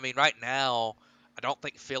I mean right now I don't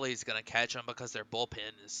think Philly's going to catch them because their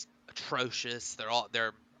bullpen is atrocious.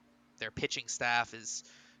 Their pitching staff is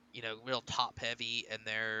real top heavy, and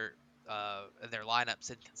their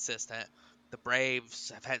lineup's inconsistent. The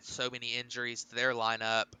Braves have had so many injuries to their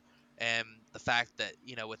lineup, and the fact that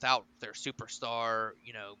without their superstar,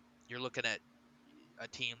 you're looking at a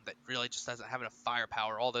team that really just doesn't have enough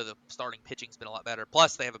firepower. Although the starting pitching's been a lot better,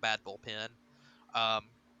 plus they have a bad bullpen. Um,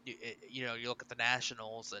 you look at the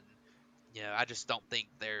Nationals, and I just don't think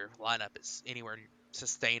their lineup is anywhere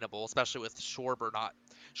sustainable, especially with Schwarber not.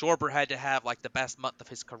 Schwarber had to have like the best month of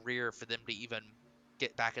his career for them to even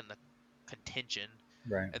get back in the contention.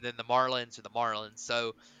 Right. And then the Marlins are the Marlins.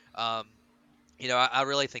 So, I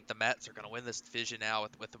really think the Mets are going to win this division now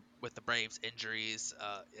with the Braves injuries,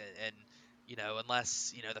 and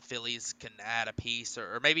unless the Phillies can add a piece,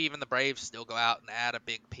 or maybe even the Braves still go out and add a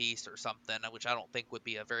big piece or something, which I don't think would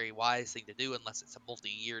be a very wise thing to do unless it's a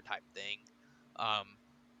multi-year type thing.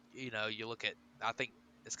 You look at, I think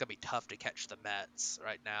it's going to be tough to catch the Mets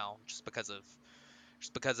right now just because of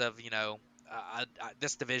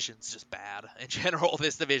this division's just bad in general.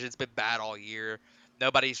 This division's been bad all year.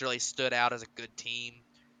 Nobody's really stood out as a good team.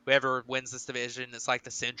 whoever wins this division, it's like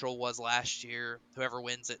the Central was last year. Whoever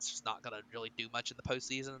wins it's just not going to really do much in the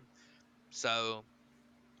postseason. So,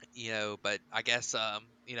 but I guess I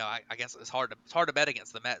guess it's hard to bet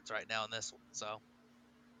against the Mets right now in this one. So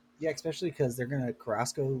Yeah, especially because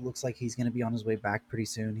Carrasco looks like he's gonna be on his way back pretty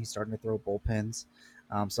soon. He's starting to throw bullpens,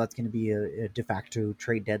 so that's gonna be a de facto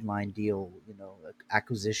trade deadline deal.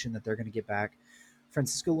 Acquisition that they're gonna get back.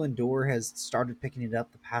 Francisco Lindor has started picking it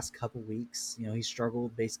up the past couple weeks. He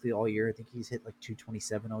struggled basically all year. I think he's hit like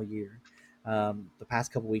 227 all year. The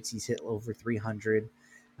past couple weeks he's hit over 300.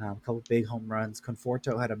 A couple big home runs.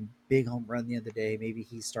 Conforto had a big home run the other day. Maybe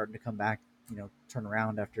he's starting to come back. Turn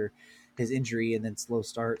around after his injury and then slow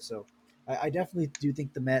start. So I definitely do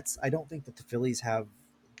think the Mets. I don't think that the Phillies have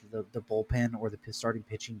the bullpen or the starting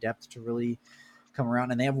pitching depth to really come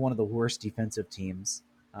around, and they have one of the worst defensive teams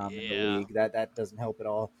in the yeah, league. That doesn't help at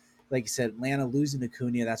all. Like you said, Atlanta losing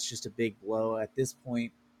Acuna, that's just a big blow at this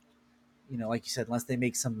point. Like you said, unless they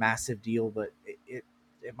make some massive deal, but it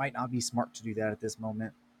might not be smart to do that at this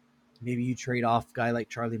moment. Maybe you trade off a guy like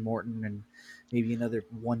Charlie Morton and maybe another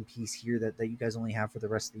one piece here that you guys only have for the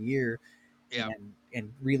rest of the year, yeah,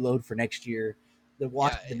 and reload for next year.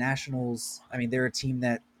 yeah. The Nationals. I mean, they're a team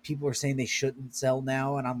that people are saying they shouldn't sell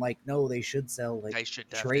now, and I'm like, no, they should sell. Like They should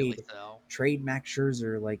definitely trade sell. trade Max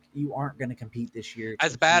Scherzer. Like you aren't going to compete this year,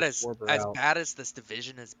 As especially bad with as Schwarber as out. bad as this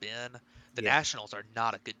division has been, the Yeah, Nationals are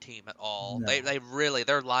not a good team at all. They no, they really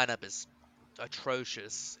their lineup is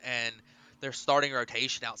atrocious, and their starting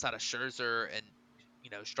rotation outside of Scherzer and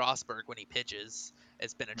Strasburg when he pitches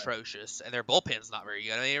has been right. atrocious, and their bullpen's not very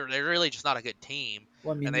good. I mean, they're really just not a good team,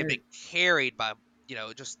 Well, I and mean, they've been carried by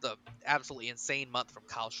just the absolutely insane month from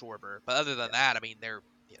Kyle Schwarber. But other than that, I mean, they're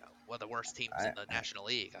one of the worst teams in I, the National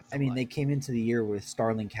League. I I feel mean, like. they came into the year with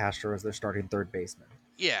Starling Castro as their starting third baseman.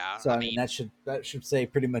 Yeah, So I I mean, mean, that should say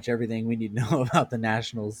pretty much everything we need to know about the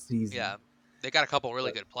Nationals season. yeah, they got a couple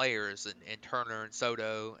really But good players in Turner and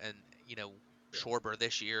Soto and yeah, Schwarber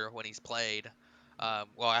this year when he's played.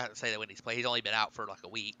 Well, I have to say that when he's played, he's only been out for like a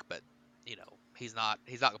week, but he's not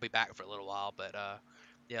gonna be back for a little while. But and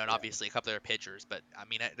yeah, obviously a couple of their pitchers, but I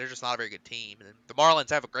mean they're just not a very good team. And the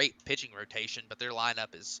Marlins have a great pitching rotation, but their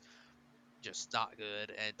lineup is just not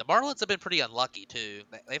good. And the Marlins have been pretty unlucky too.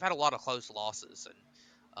 They've had a lot of close losses,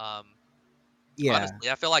 and yeah. honestly,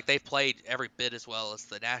 I feel like they've played every bit as well as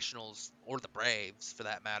the Nationals or the Braves, for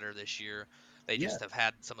that matter, this year. They Yeah, just have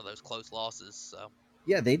had some of those close losses. So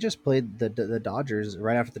yeah, they just played the Dodgers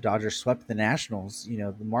right after the Dodgers swept the Nationals.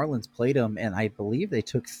 The Marlins played them, and I believe they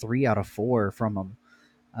took 3 out of 4 from them.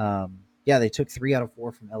 Yeah, they took 3 out of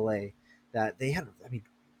 4 from LA. That they had, I mean,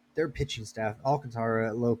 their pitching staff: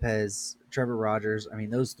 Alcantara, Lopez, Trevor Rogers. I mean,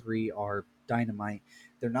 those three are dynamite.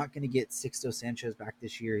 They're not going to get Sixto Sanchez back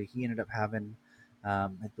this year. He ended up having, I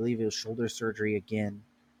believe it was shoulder surgery again,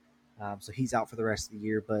 so he's out for the rest of the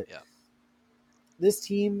year. But yeah, this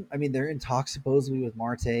team, I mean, they're in talks supposedly with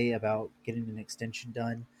Marte about getting an extension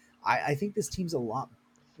done. I think this team's a lot,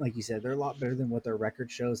 like you said, they're a lot better than what their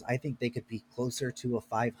record shows. I think they could be closer to a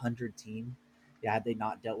 500 team. Yeah, had they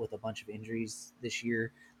not dealt with a bunch of injuries this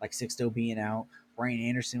year, like Sixto being out, Brian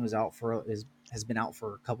Anderson was out has been out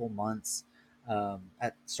for a couple months.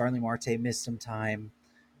 At Starling Marte missed some time.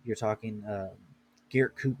 You're talking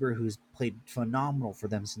Garrett Cooper, who's played phenomenal for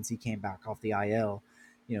them since he came back off the IL.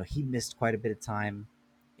 He missed quite a bit of time.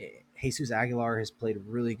 Jesus Aguilar has played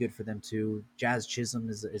really good for them too. Jazz Chisholm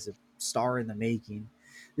is a star in the making.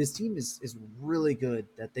 This team is really good.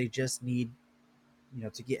 That they just need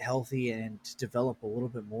to get healthy and to develop a little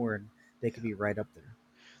bit more, and they could yeah, be right up there.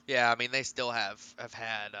 yeah. I mean, they still have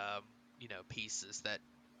had pieces that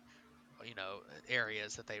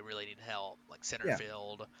areas that they really need help, like center Yeah,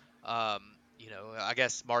 field. I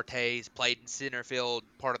guess Marte's played in center field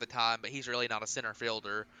part of the time, but he's really not a center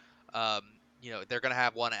fielder. Um, they're going to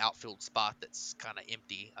have one outfield spot that's kind of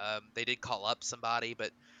empty. They did call up somebody,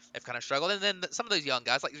 but they've kind of struggled. And then some of those young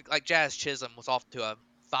guys, like Jazz Chisholm, was off to a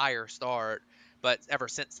fire start, but ever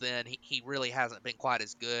since then, he really hasn't been quite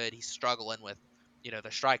as good. He's struggling with the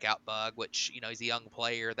strikeout bug, which he's a young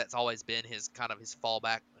player. That's always been his kind of his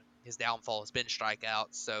fallback. His downfall has been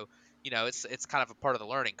strikeouts. So it's kind of a part of the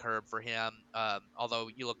learning curve for him. Although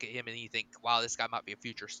you look at him and you think, wow, this guy might be a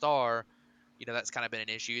future star. That's kind of been an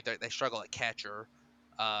issue. They struggle at catcher.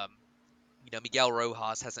 Um, Miguel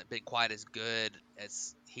Rojas hasn't been quite as good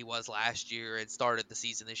as he was last year and started the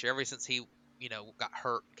season this year. Ever since he, got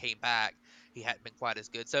hurt and came back, he hadn't been quite as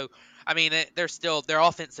good. So, I mean, they're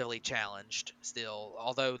offensively challenged still,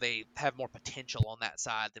 although they have more potential on that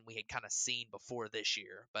side than we had kind of seen before this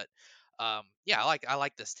year. But yeah, I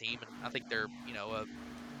like this team, and I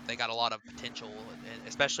think they got a lot of potential, and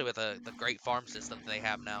especially with the great farm system they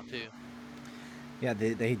have now too. Yeah,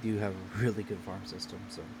 they do have a really good farm system.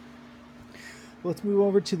 So let's move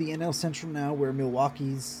over to the NL Central now, where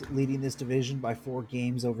Milwaukee's leading this division by 4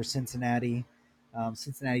 games over Cincinnati.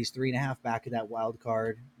 Cincinnati's 3.5 back of that wild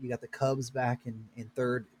card. You got the Cubs back in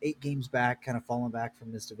third, 8 games back, kind of falling back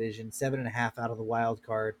from this division, 7.5 out of the wild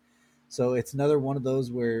card. So it's another one of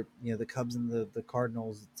those where the Cubs and the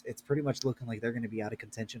Cardinals. It's pretty much looking like they're going to be out of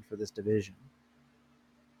contention for this division.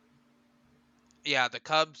 Yeah, the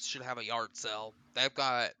Cubs should have a yard sale. They've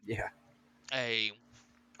got Yeah,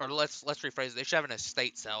 or let's rephrase it. They should have an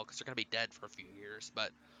estate sale because they're going to be dead for a few years. But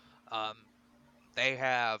um, they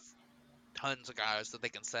have tons of guys that they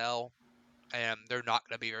can sell, and they're not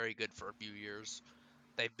going to be very good for a few years.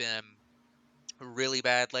 They've been really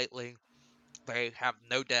bad lately. They have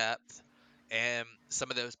no depth, and some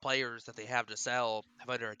of those players that they have to sell have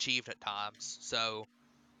underachieved at times. So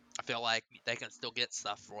I feel like they can still get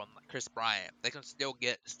stuff from like Chris Bryant. They can still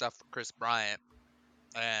get stuff for Chris Bryant,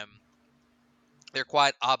 and they're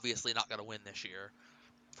quite obviously not going to win this year.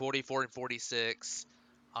 44 and 46.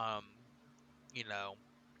 Um, you know,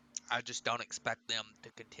 I just don't expect them to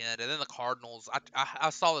contend. And then the Cardinals,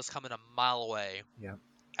 I saw this coming a mile away. yeah.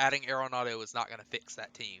 Adding Arenado is not going to fix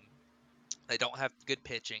that team. They don't have good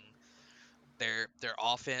pitching. Their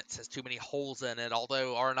offense has too many holes in it.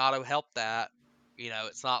 Although Arenado helped that,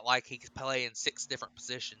 it's not like he can play in 6 different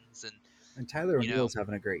positions. And Tyler You know, O'Neill's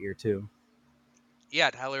having a great year too. yeah,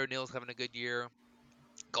 Tyler O'Neill's having a good year.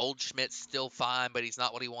 Goldschmidt's still fine, but he's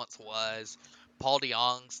not what he once was. Paul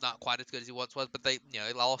DeYoung's not quite as good as he once was, but they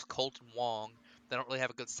lost Colton Wong. They don't really have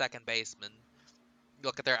a good second baseman. You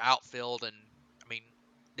look at their outfield, and I mean,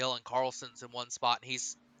 Dylan Carlson's in one spot, and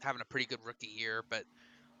he's having a pretty good rookie year, but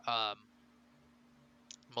um,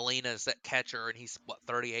 Molina's that catcher, and he's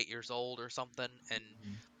 38 years old or something, and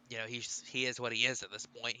he is what he is at this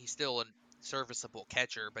point. He's still a serviceable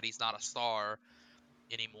catcher, but he's not a star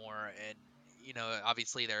anymore, and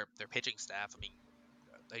obviously their pitching staff. I mean,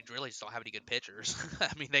 they really just don't have any good pitchers.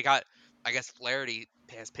 I mean, they got, I guess Flaherty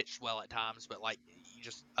has pitched well at times, but like you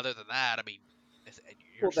just other than that, I mean,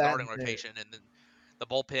 your Well, that starting rotation and then the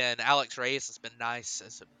bullpen. Alex Reyes has been nice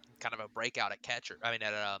as a kind of a breakout at catcher. I mean,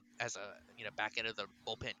 as a back end of the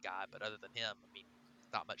bullpen guy, but other than him, I mean,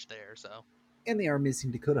 not much there. So. and they are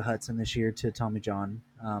missing Dakota Hudson this year to Tommy John,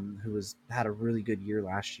 who had a really good year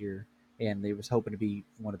last year, and they was hoping to be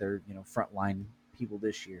one of their frontline people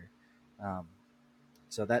this year. Um,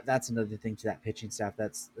 so that's another thing to that pitching staff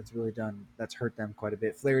that's hurt them quite a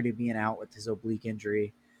bit. Flaherty being out with his oblique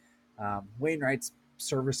injury. Wainwright's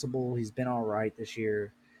serviceable. He's been all right this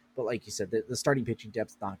year, but like you said, the starting pitching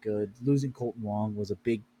depth's not good. Losing Colton Wong was a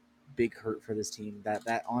big hurt for this team.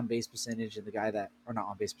 That on base percentage and the guy that, or not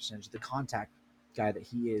on base percentage, the contact guy that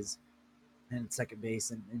he is, and second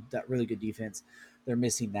base and that really good defense, they're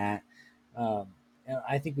missing that. And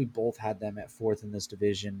I think we both had them at 4th in this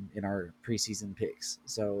division in our preseason picks.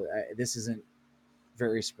 So this isn't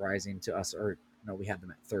very surprising to us. Or no, we had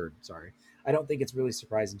them at 3rd. Sorry. I don't think it's really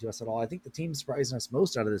surprising to us at all. I think the team surprising us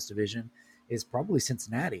most out of this division is probably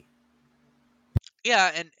Cincinnati.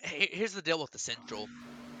 Yeah, and here's the deal with the Central.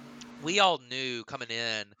 We all knew coming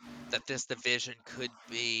in that this division could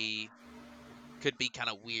be kind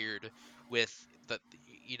of weird with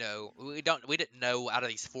we didn't know out of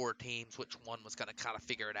these 4 teams which one was going to kind of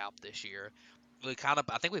figure it out this year.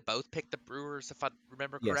 I think we both picked the Brewers if I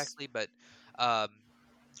remember Yes. correctly, but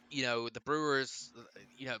the Brewers,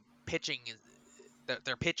 pitching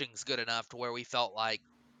their pitching's good enough to where we felt like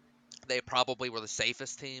they probably were the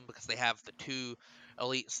safest team because they have the 2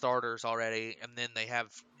 elite starters already, and then they have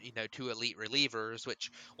 2 elite relievers,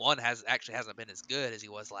 which one hasn't been as good as he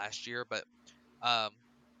was last year, but um,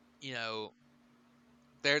 you know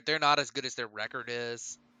they're not as good as their record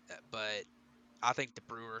is, but I think the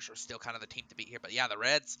Brewers are still kind of the team to beat here. But yeah, the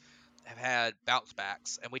Reds have had bounce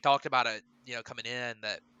backs, and we talked about it, coming in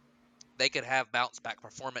that they could have bounce back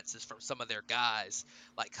performances from some of their guys,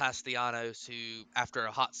 like Castellanos, who after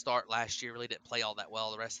a hot start last year really didn't play all that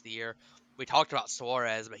well the rest of the year. We talked about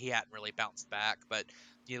Suarez, but he hadn't really bounced back. But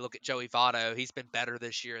you look at Joey Votto, he's been better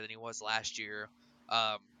this year than he was last year.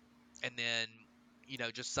 Um, and then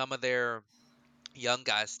just some of their young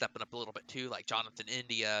guys stepping up a little bit too, like Jonathan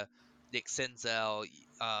India, Nick Senzel.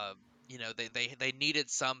 They needed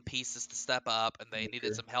some pieces to step up, and they needed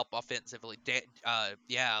Winker. some help offensively.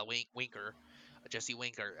 Winker, Jesse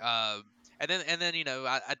Winker. And then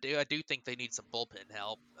I do think they need some bullpen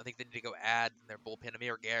help. I think they need to go add in their bullpen.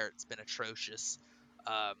 Amir Garrett's been atrocious.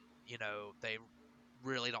 They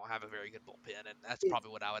really don't have a very good bullpen, and that's It-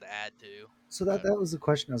 probably what I would add to. So But that was the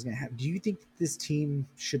question I was going to have. Do you think that this team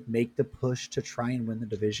should make the push to try and win the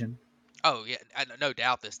division? oh yeah, no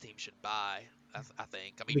doubt this team should buy. I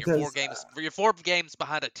think. I mean, Because you're 4 games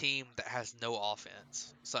behind a team that has no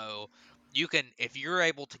offense. So you can, if you're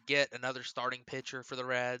able to get another starting pitcher for the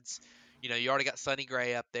Reds, you already got Sonny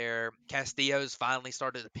Gray up there. Castillo's finally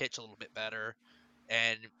started to pitch a little bit better,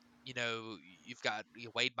 and you know you've got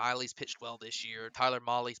Wade Miley's pitched well this year. Tyler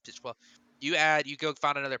Molly's pitched well. You go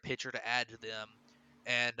find another pitcher to add to them,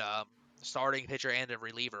 and starting pitcher and a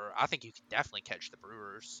reliever. I think you can definitely catch the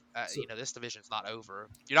Brewers. so, This division's not over.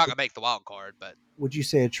 You're not so gonna make the wild card, but would you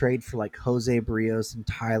say a trade for like Jose Brios and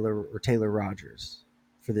Taylor Rogers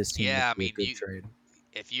for this team would yeah, I be a mean, good trade?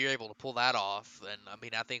 if you're able to pull that off, then I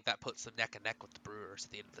mean, I think that puts them neck and neck with the Brewers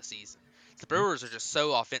at the end of the season. The Brewers are just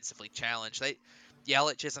so offensively challenged.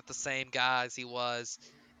 Yelich isn't the same guy as he was,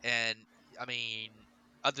 and I mean,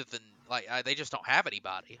 other than they just don't have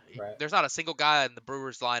anybody. Right. There's not a single guy in the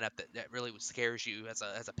Brewers lineup that really scares you as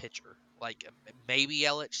a pitcher. Like maybe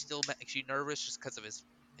Yelich still makes you nervous just because of his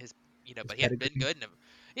His but he hadn't been pedigree? good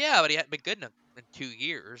yeah, but he hadn't been good in 2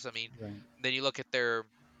 years. I mean, Right. then you look at their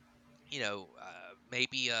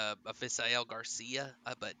maybe a Visael Garcia,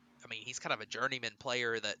 but I mean, he's kind of a journeyman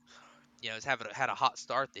player that has had a hot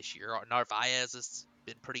start this year. Narvaez has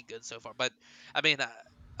been pretty good so far, but I mean,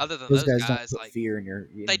 other than Those those guys don't guys, put like fear in your.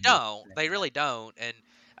 they really don't,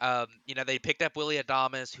 and they picked up Willie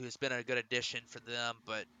Adames, who has been a good addition for them,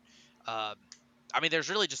 but um, I mean, there's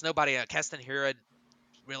really just nobody. Keston Hiura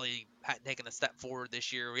really hadn't taken a step forward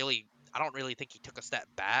this year. Really, I don't really think he took a step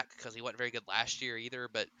back because he wasn't very good last year either.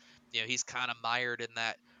 But he's kind of mired in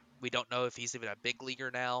that we don't know if he's even a big leaguer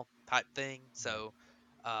now type thing. So,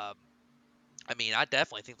 um, I mean, I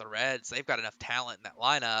definitely think the Reds they've got enough talent in that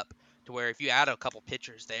lineup to where if you add a couple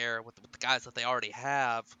pitchers there with the guys that they already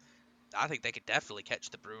have, I think they could definitely catch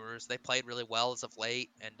the Brewers. They played really well as of late,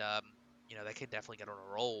 and they can definitely get on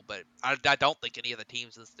a roll. But I don't think any of the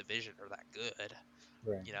teams in this division are that good.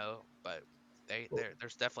 Right. But Well,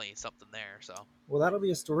 there's definitely something there. So well, that'll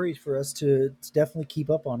be a story for us to definitely keep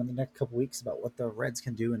up on in the next couple weeks about what the Reds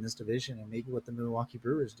can do in this division and maybe what the Milwaukee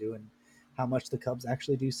Brewers do and how much the Cubs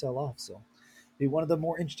actually do sell off. So, be one of the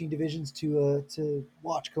more interesting divisions to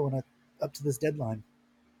watch going up to this deadline.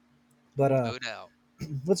 But no doubt.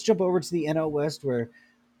 let's jump over to the NL West where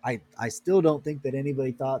I still don't think that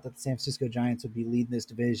anybody thought that the San Francisco Giants would be leading this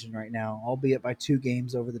division right now, albeit by 2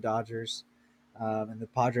 games over the Dodgers. And the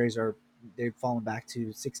Padres they've fallen back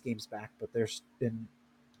to 6 games back, but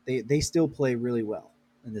they still play really well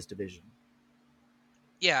in this division.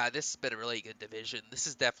 Yeah, this has been a really good division. This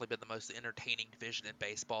has definitely been the most entertaining division in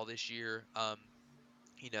baseball this year.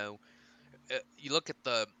 You know, you look at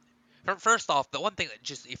first off, the one thing that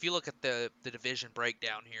just if you look at the division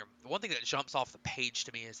breakdown here, the one thing that jumps off the page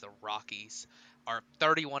to me is the Rockies are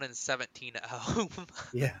 31-17 at home.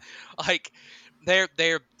 Yeah, Like they're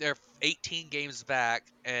 18 games back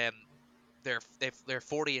and they're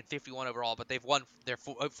 40-51 overall, but they've won. They're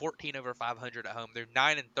 14 over 500 at home. They're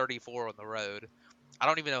 9-34 on the road. I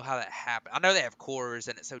don't even know how that happened. I know they have cores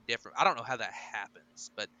and it's so different. I don't know how that happens.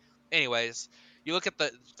 But anyways, you look at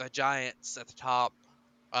the Giants at the top.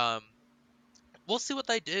 Um, we'll see what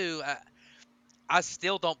they do. I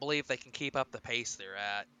still don't believe they can keep up the pace they're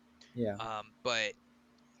at. yeah, But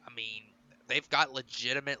I mean, they've got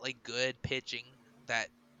legitimately good pitching that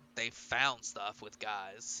they've found stuff with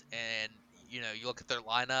guys. And, you look at their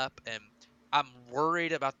lineup, and I'm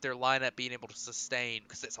worried about their lineup being able to sustain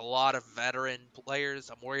because it's a lot of veteran players.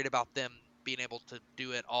 I'm worried about them being able to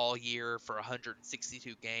do it all year for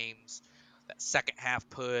 162 games. That second half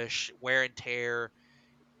push, wear and tear.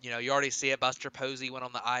 You already see it. Buster Posey went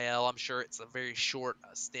on the IL. I'm sure it's a very short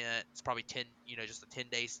stint. It's probably just a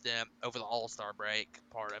 10-day stint over the All Star break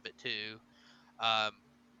part of it too. Um,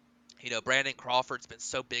 Brandon Crawford's been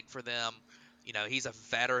so big for them. He's a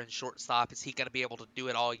veteran shortstop. Is he going to be able to do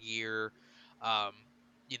it all year? Um,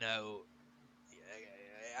 you know,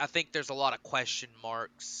 I think there's a lot of question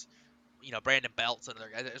marks. Brandon Belt's another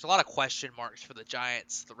guy. There's a lot of question marks for the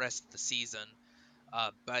Giants the rest of the season.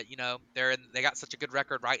 But they got such a good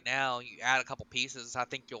record right now. You add a couple pieces, I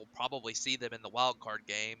think you'll probably see them in the wild card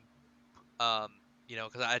game.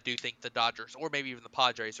 Because I do think the Dodgers or maybe even the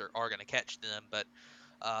Padres are going to catch them. But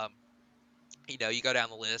um, you go down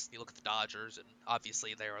the list, you look at the Dodgers, and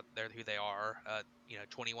obviously they're who they are.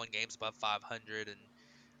 21 games above 500, and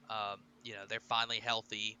they're finally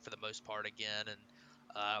healthy for the most part again.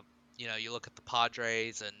 And you look at the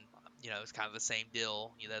Padres, and it's kind of the same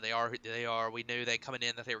deal. They are who they are. We knew they coming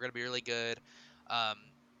in that they were going to be really good. Um,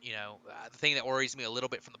 The thing that worries me a little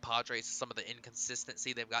bit from the Padres is some of the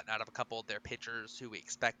inconsistency they've gotten out of a couple of their pitchers who we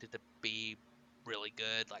expected to be really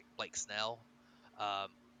good, like Blake Snell. Um,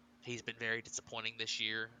 he's been very disappointing this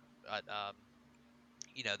year. But,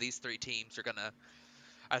 these three teams are gonna.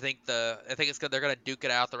 I think it's gonna they're gonna duke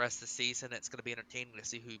it out the rest of the season. It's gonna be entertaining to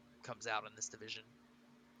see who comes out in this division.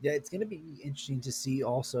 Yeah, it's going to be interesting to see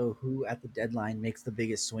also who at the deadline makes the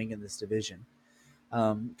biggest swing in this division.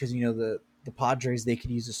 Because the Padres, they could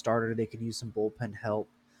use a starter, they could use some bullpen help.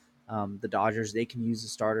 The Dodgers, they can use a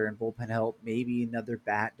starter and bullpen help, maybe another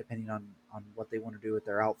bat, depending on what they want to do with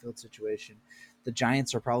their outfield situation. The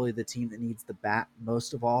Giants are probably the team that needs the bat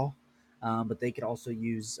most of all, but they could also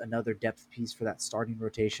use another depth piece for that starting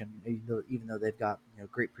rotation. Even though they've got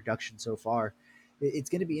great production so far,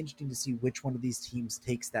 it's going to be interesting to see which one of these teams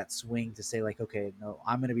takes that swing to say like, okay, no,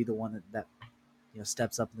 I'm going to be the one that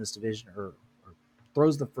steps up in this division or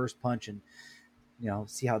throws the first punch and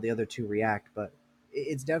see how the other two react. But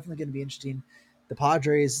it's definitely going to be interesting. The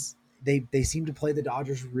Padres, they seem to play the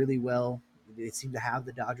Dodgers really well. They seem to have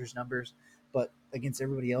the Dodgers numbers, but against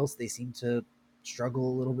everybody else, they seem to struggle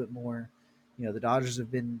a little bit more. The Dodgers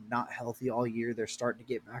have been not healthy all year. They're starting to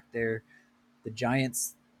get back there. The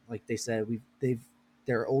Giants, like they said,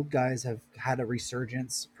 their old guys have had a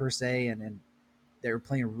resurgence per se, and they're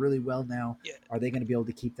playing really well now. Yeah, Are they going to be able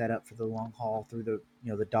to keep that up for the long haul through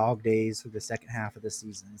the dog days through the second half of the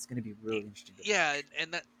season? It's going to be really interesting to yeah, watch.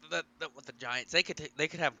 and that with the Giants, they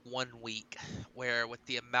could have 1 week where with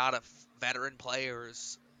the amount of veteran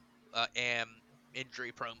players and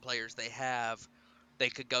injury-prone players they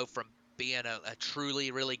could go from being a truly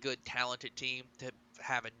really good talented team to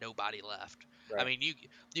having nobody left. I Right. mean,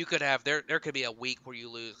 you could have there could be a week where you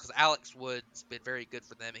lose because Alex Wood's been very good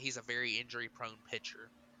for them. And he's a very injury-prone pitcher.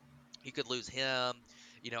 You could lose him.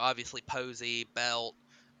 Obviously Posey, Belt.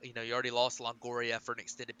 You already lost Longoria for an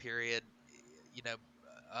extended period. You know,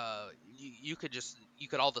 you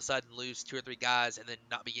could all of a sudden lose two or three guys and then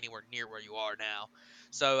not be anywhere near where you are now.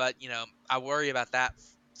 So I worry about that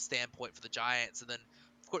standpoint for the Giants. And then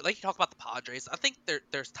of course, like you talk about the Padres, I think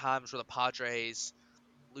there's times where the Padres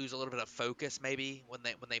lose a little bit of focus maybe when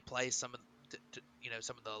they play some of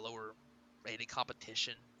some of the lower rated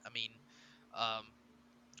competition. I mean, um,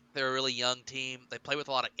 they're a really young team. They play with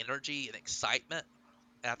a lot of energy and excitement.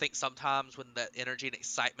 And I think sometimes when the energy and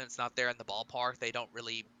excitement's not there in the ballpark, they don't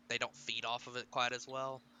feed off of it quite as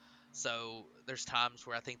well. So there's times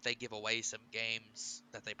where I think they give away some games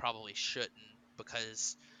that they probably shouldn't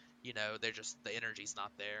because they're just the energy's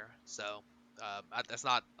not there. So that's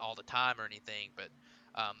not all the time or anything, but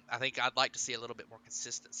I think I'd like to see a little bit more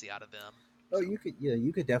consistency out of them. Oh, So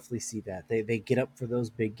you could definitely see that they get up for those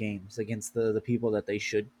big games against the people that they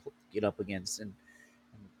should get up against, and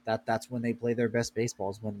that's when they play their best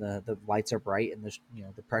baseballs, when the lights are bright and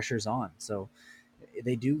the pressure's on. So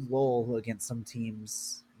they do lull against some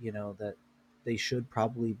teams that they should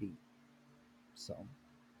probably beat. So,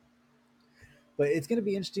 but it's going to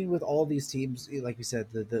be interesting with all these teams. Like we said,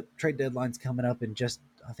 the trade deadline's coming up in just,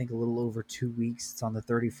 I think, a little over 2 weeks. It's on the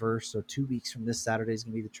 31st, so 2 weeks from this Saturday is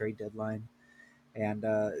going to be the trade deadline, and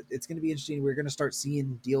it's going to be interesting. We're going to start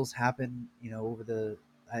seeing deals happen. Over the,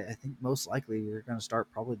 I think most likely you're going to start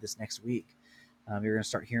probably this next week. You're going to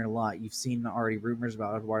start hearing a lot. You've seen already rumors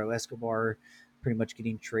about Eduardo Escobar pretty much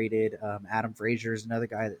getting traded. Adam Frazier is another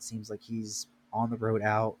guy that seems like he's on the road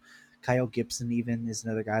out. Kyle Gibson even is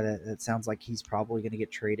another guy that sounds like he's probably going to get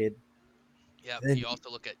traded. yeah, And you also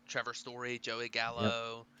look at Trevor Story, Joey yep,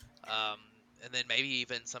 Gallo, um, and then maybe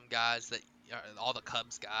even some guys that all the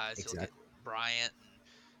Cubs guys. You look at exactly. Bryant and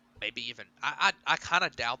maybe even I kind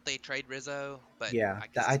of doubt they trade Rizzo, but Yeah, I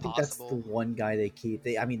guess I it's think that's the possible. one guy they keep.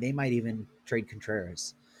 I mean, they might even trade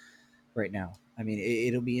Contreras right now. I mean,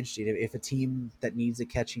 it'll be interesting if a team that needs a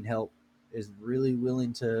catching help is really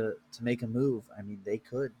willing to make a move. I mean, they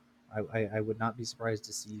could. I would not be surprised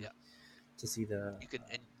Yeah, to see the you could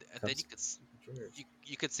and then Cubs Contreras.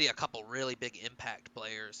 you could see a couple really big impact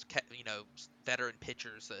players, veteran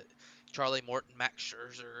pitchers that Charlie Morton, Max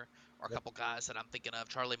Scherzer, or a Yep. couple guys that I'm thinking of.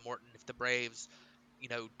 Charlie Morton, if the Braves,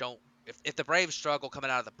 don't if the Braves struggle coming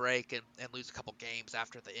out of the break and lose a couple games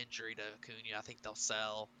after the injury to Acuna, I think they'll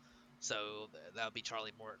sell. So that would be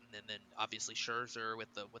Charlie Morton, and then obviously Scherzer with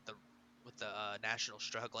the Nationals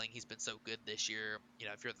struggling. He's been so good this year.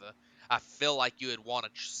 If you're I feel like you would want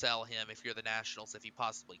to sell him if you're the Nationals if you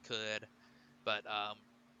possibly could. But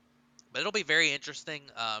it'll be very interesting.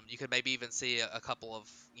 You could maybe even see a couple of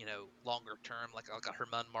longer term like a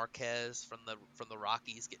Herman Marquez from the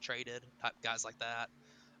Rockies get traded, type guys like that.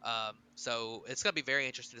 So it's gonna be very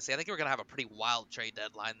interesting to see. I think we're gonna have a pretty wild trade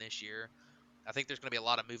deadline this year. I think there's going to be a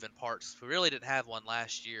lot of moving parts. We really didn't have one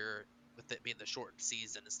last year with it being the short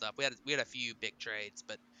season and stuff. We had a few big trades,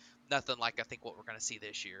 but nothing like I think what we're going to see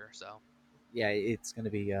this year. So Yeah, it's going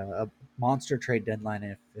to be a monster trade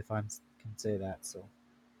deadline if I can say that. So,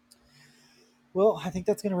 well, I think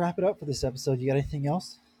that's going to wrap it up for this episode. You got anything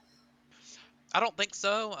else? I don't think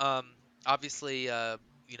so. Obviously,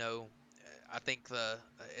 you know, I think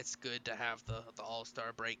it's good to have the All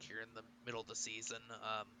Star break here in the middle of the season,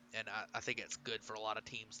 and I think it's good for a lot of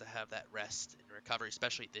teams to have that rest and recovery,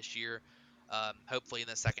 especially this year. Hopefully, in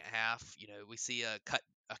the second half, we see a cut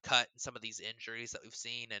in some of these injuries that we've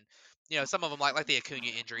seen, and some of them like the Acuna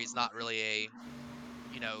injury is not really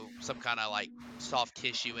some kind of like soft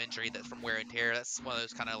tissue injury that's from wear and tear. That's one of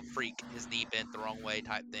those kind of freak his knee bent the wrong way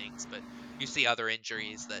type things. But you see other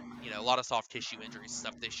injuries that, a lot of soft tissue injuries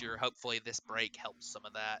stuff this year. Hopefully this break helps some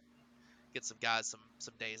of that and get some guys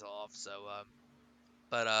some days off. So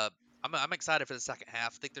but I'm excited for the second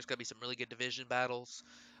half. I think there's going to be some really good division battles.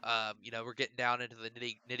 We're getting down into the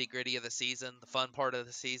nitty gritty of the season, the fun part of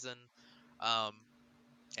the season. Um,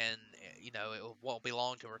 and it won't be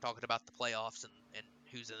long till we're talking about the playoffs and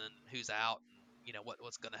who's in and who's out, and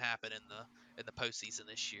what's going to happen in the postseason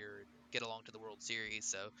this year, and get along to the World Series.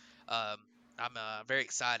 So um, I'm very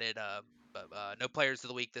excited. But no players of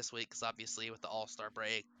the week this week because obviously with the All Star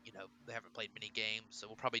break, they haven't played many games, so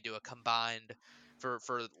we'll probably do a combined for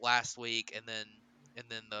last week and then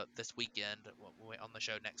this weekend on the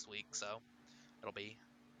show next week. So it'll be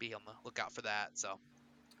on the lookout for that. So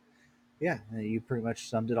Yeah, you pretty much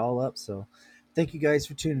summed it all up. So, thank you guys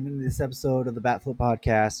for tuning into this episode of the Batflip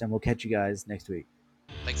Podcast, and we'll catch you guys next week.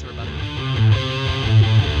 thanks everybody.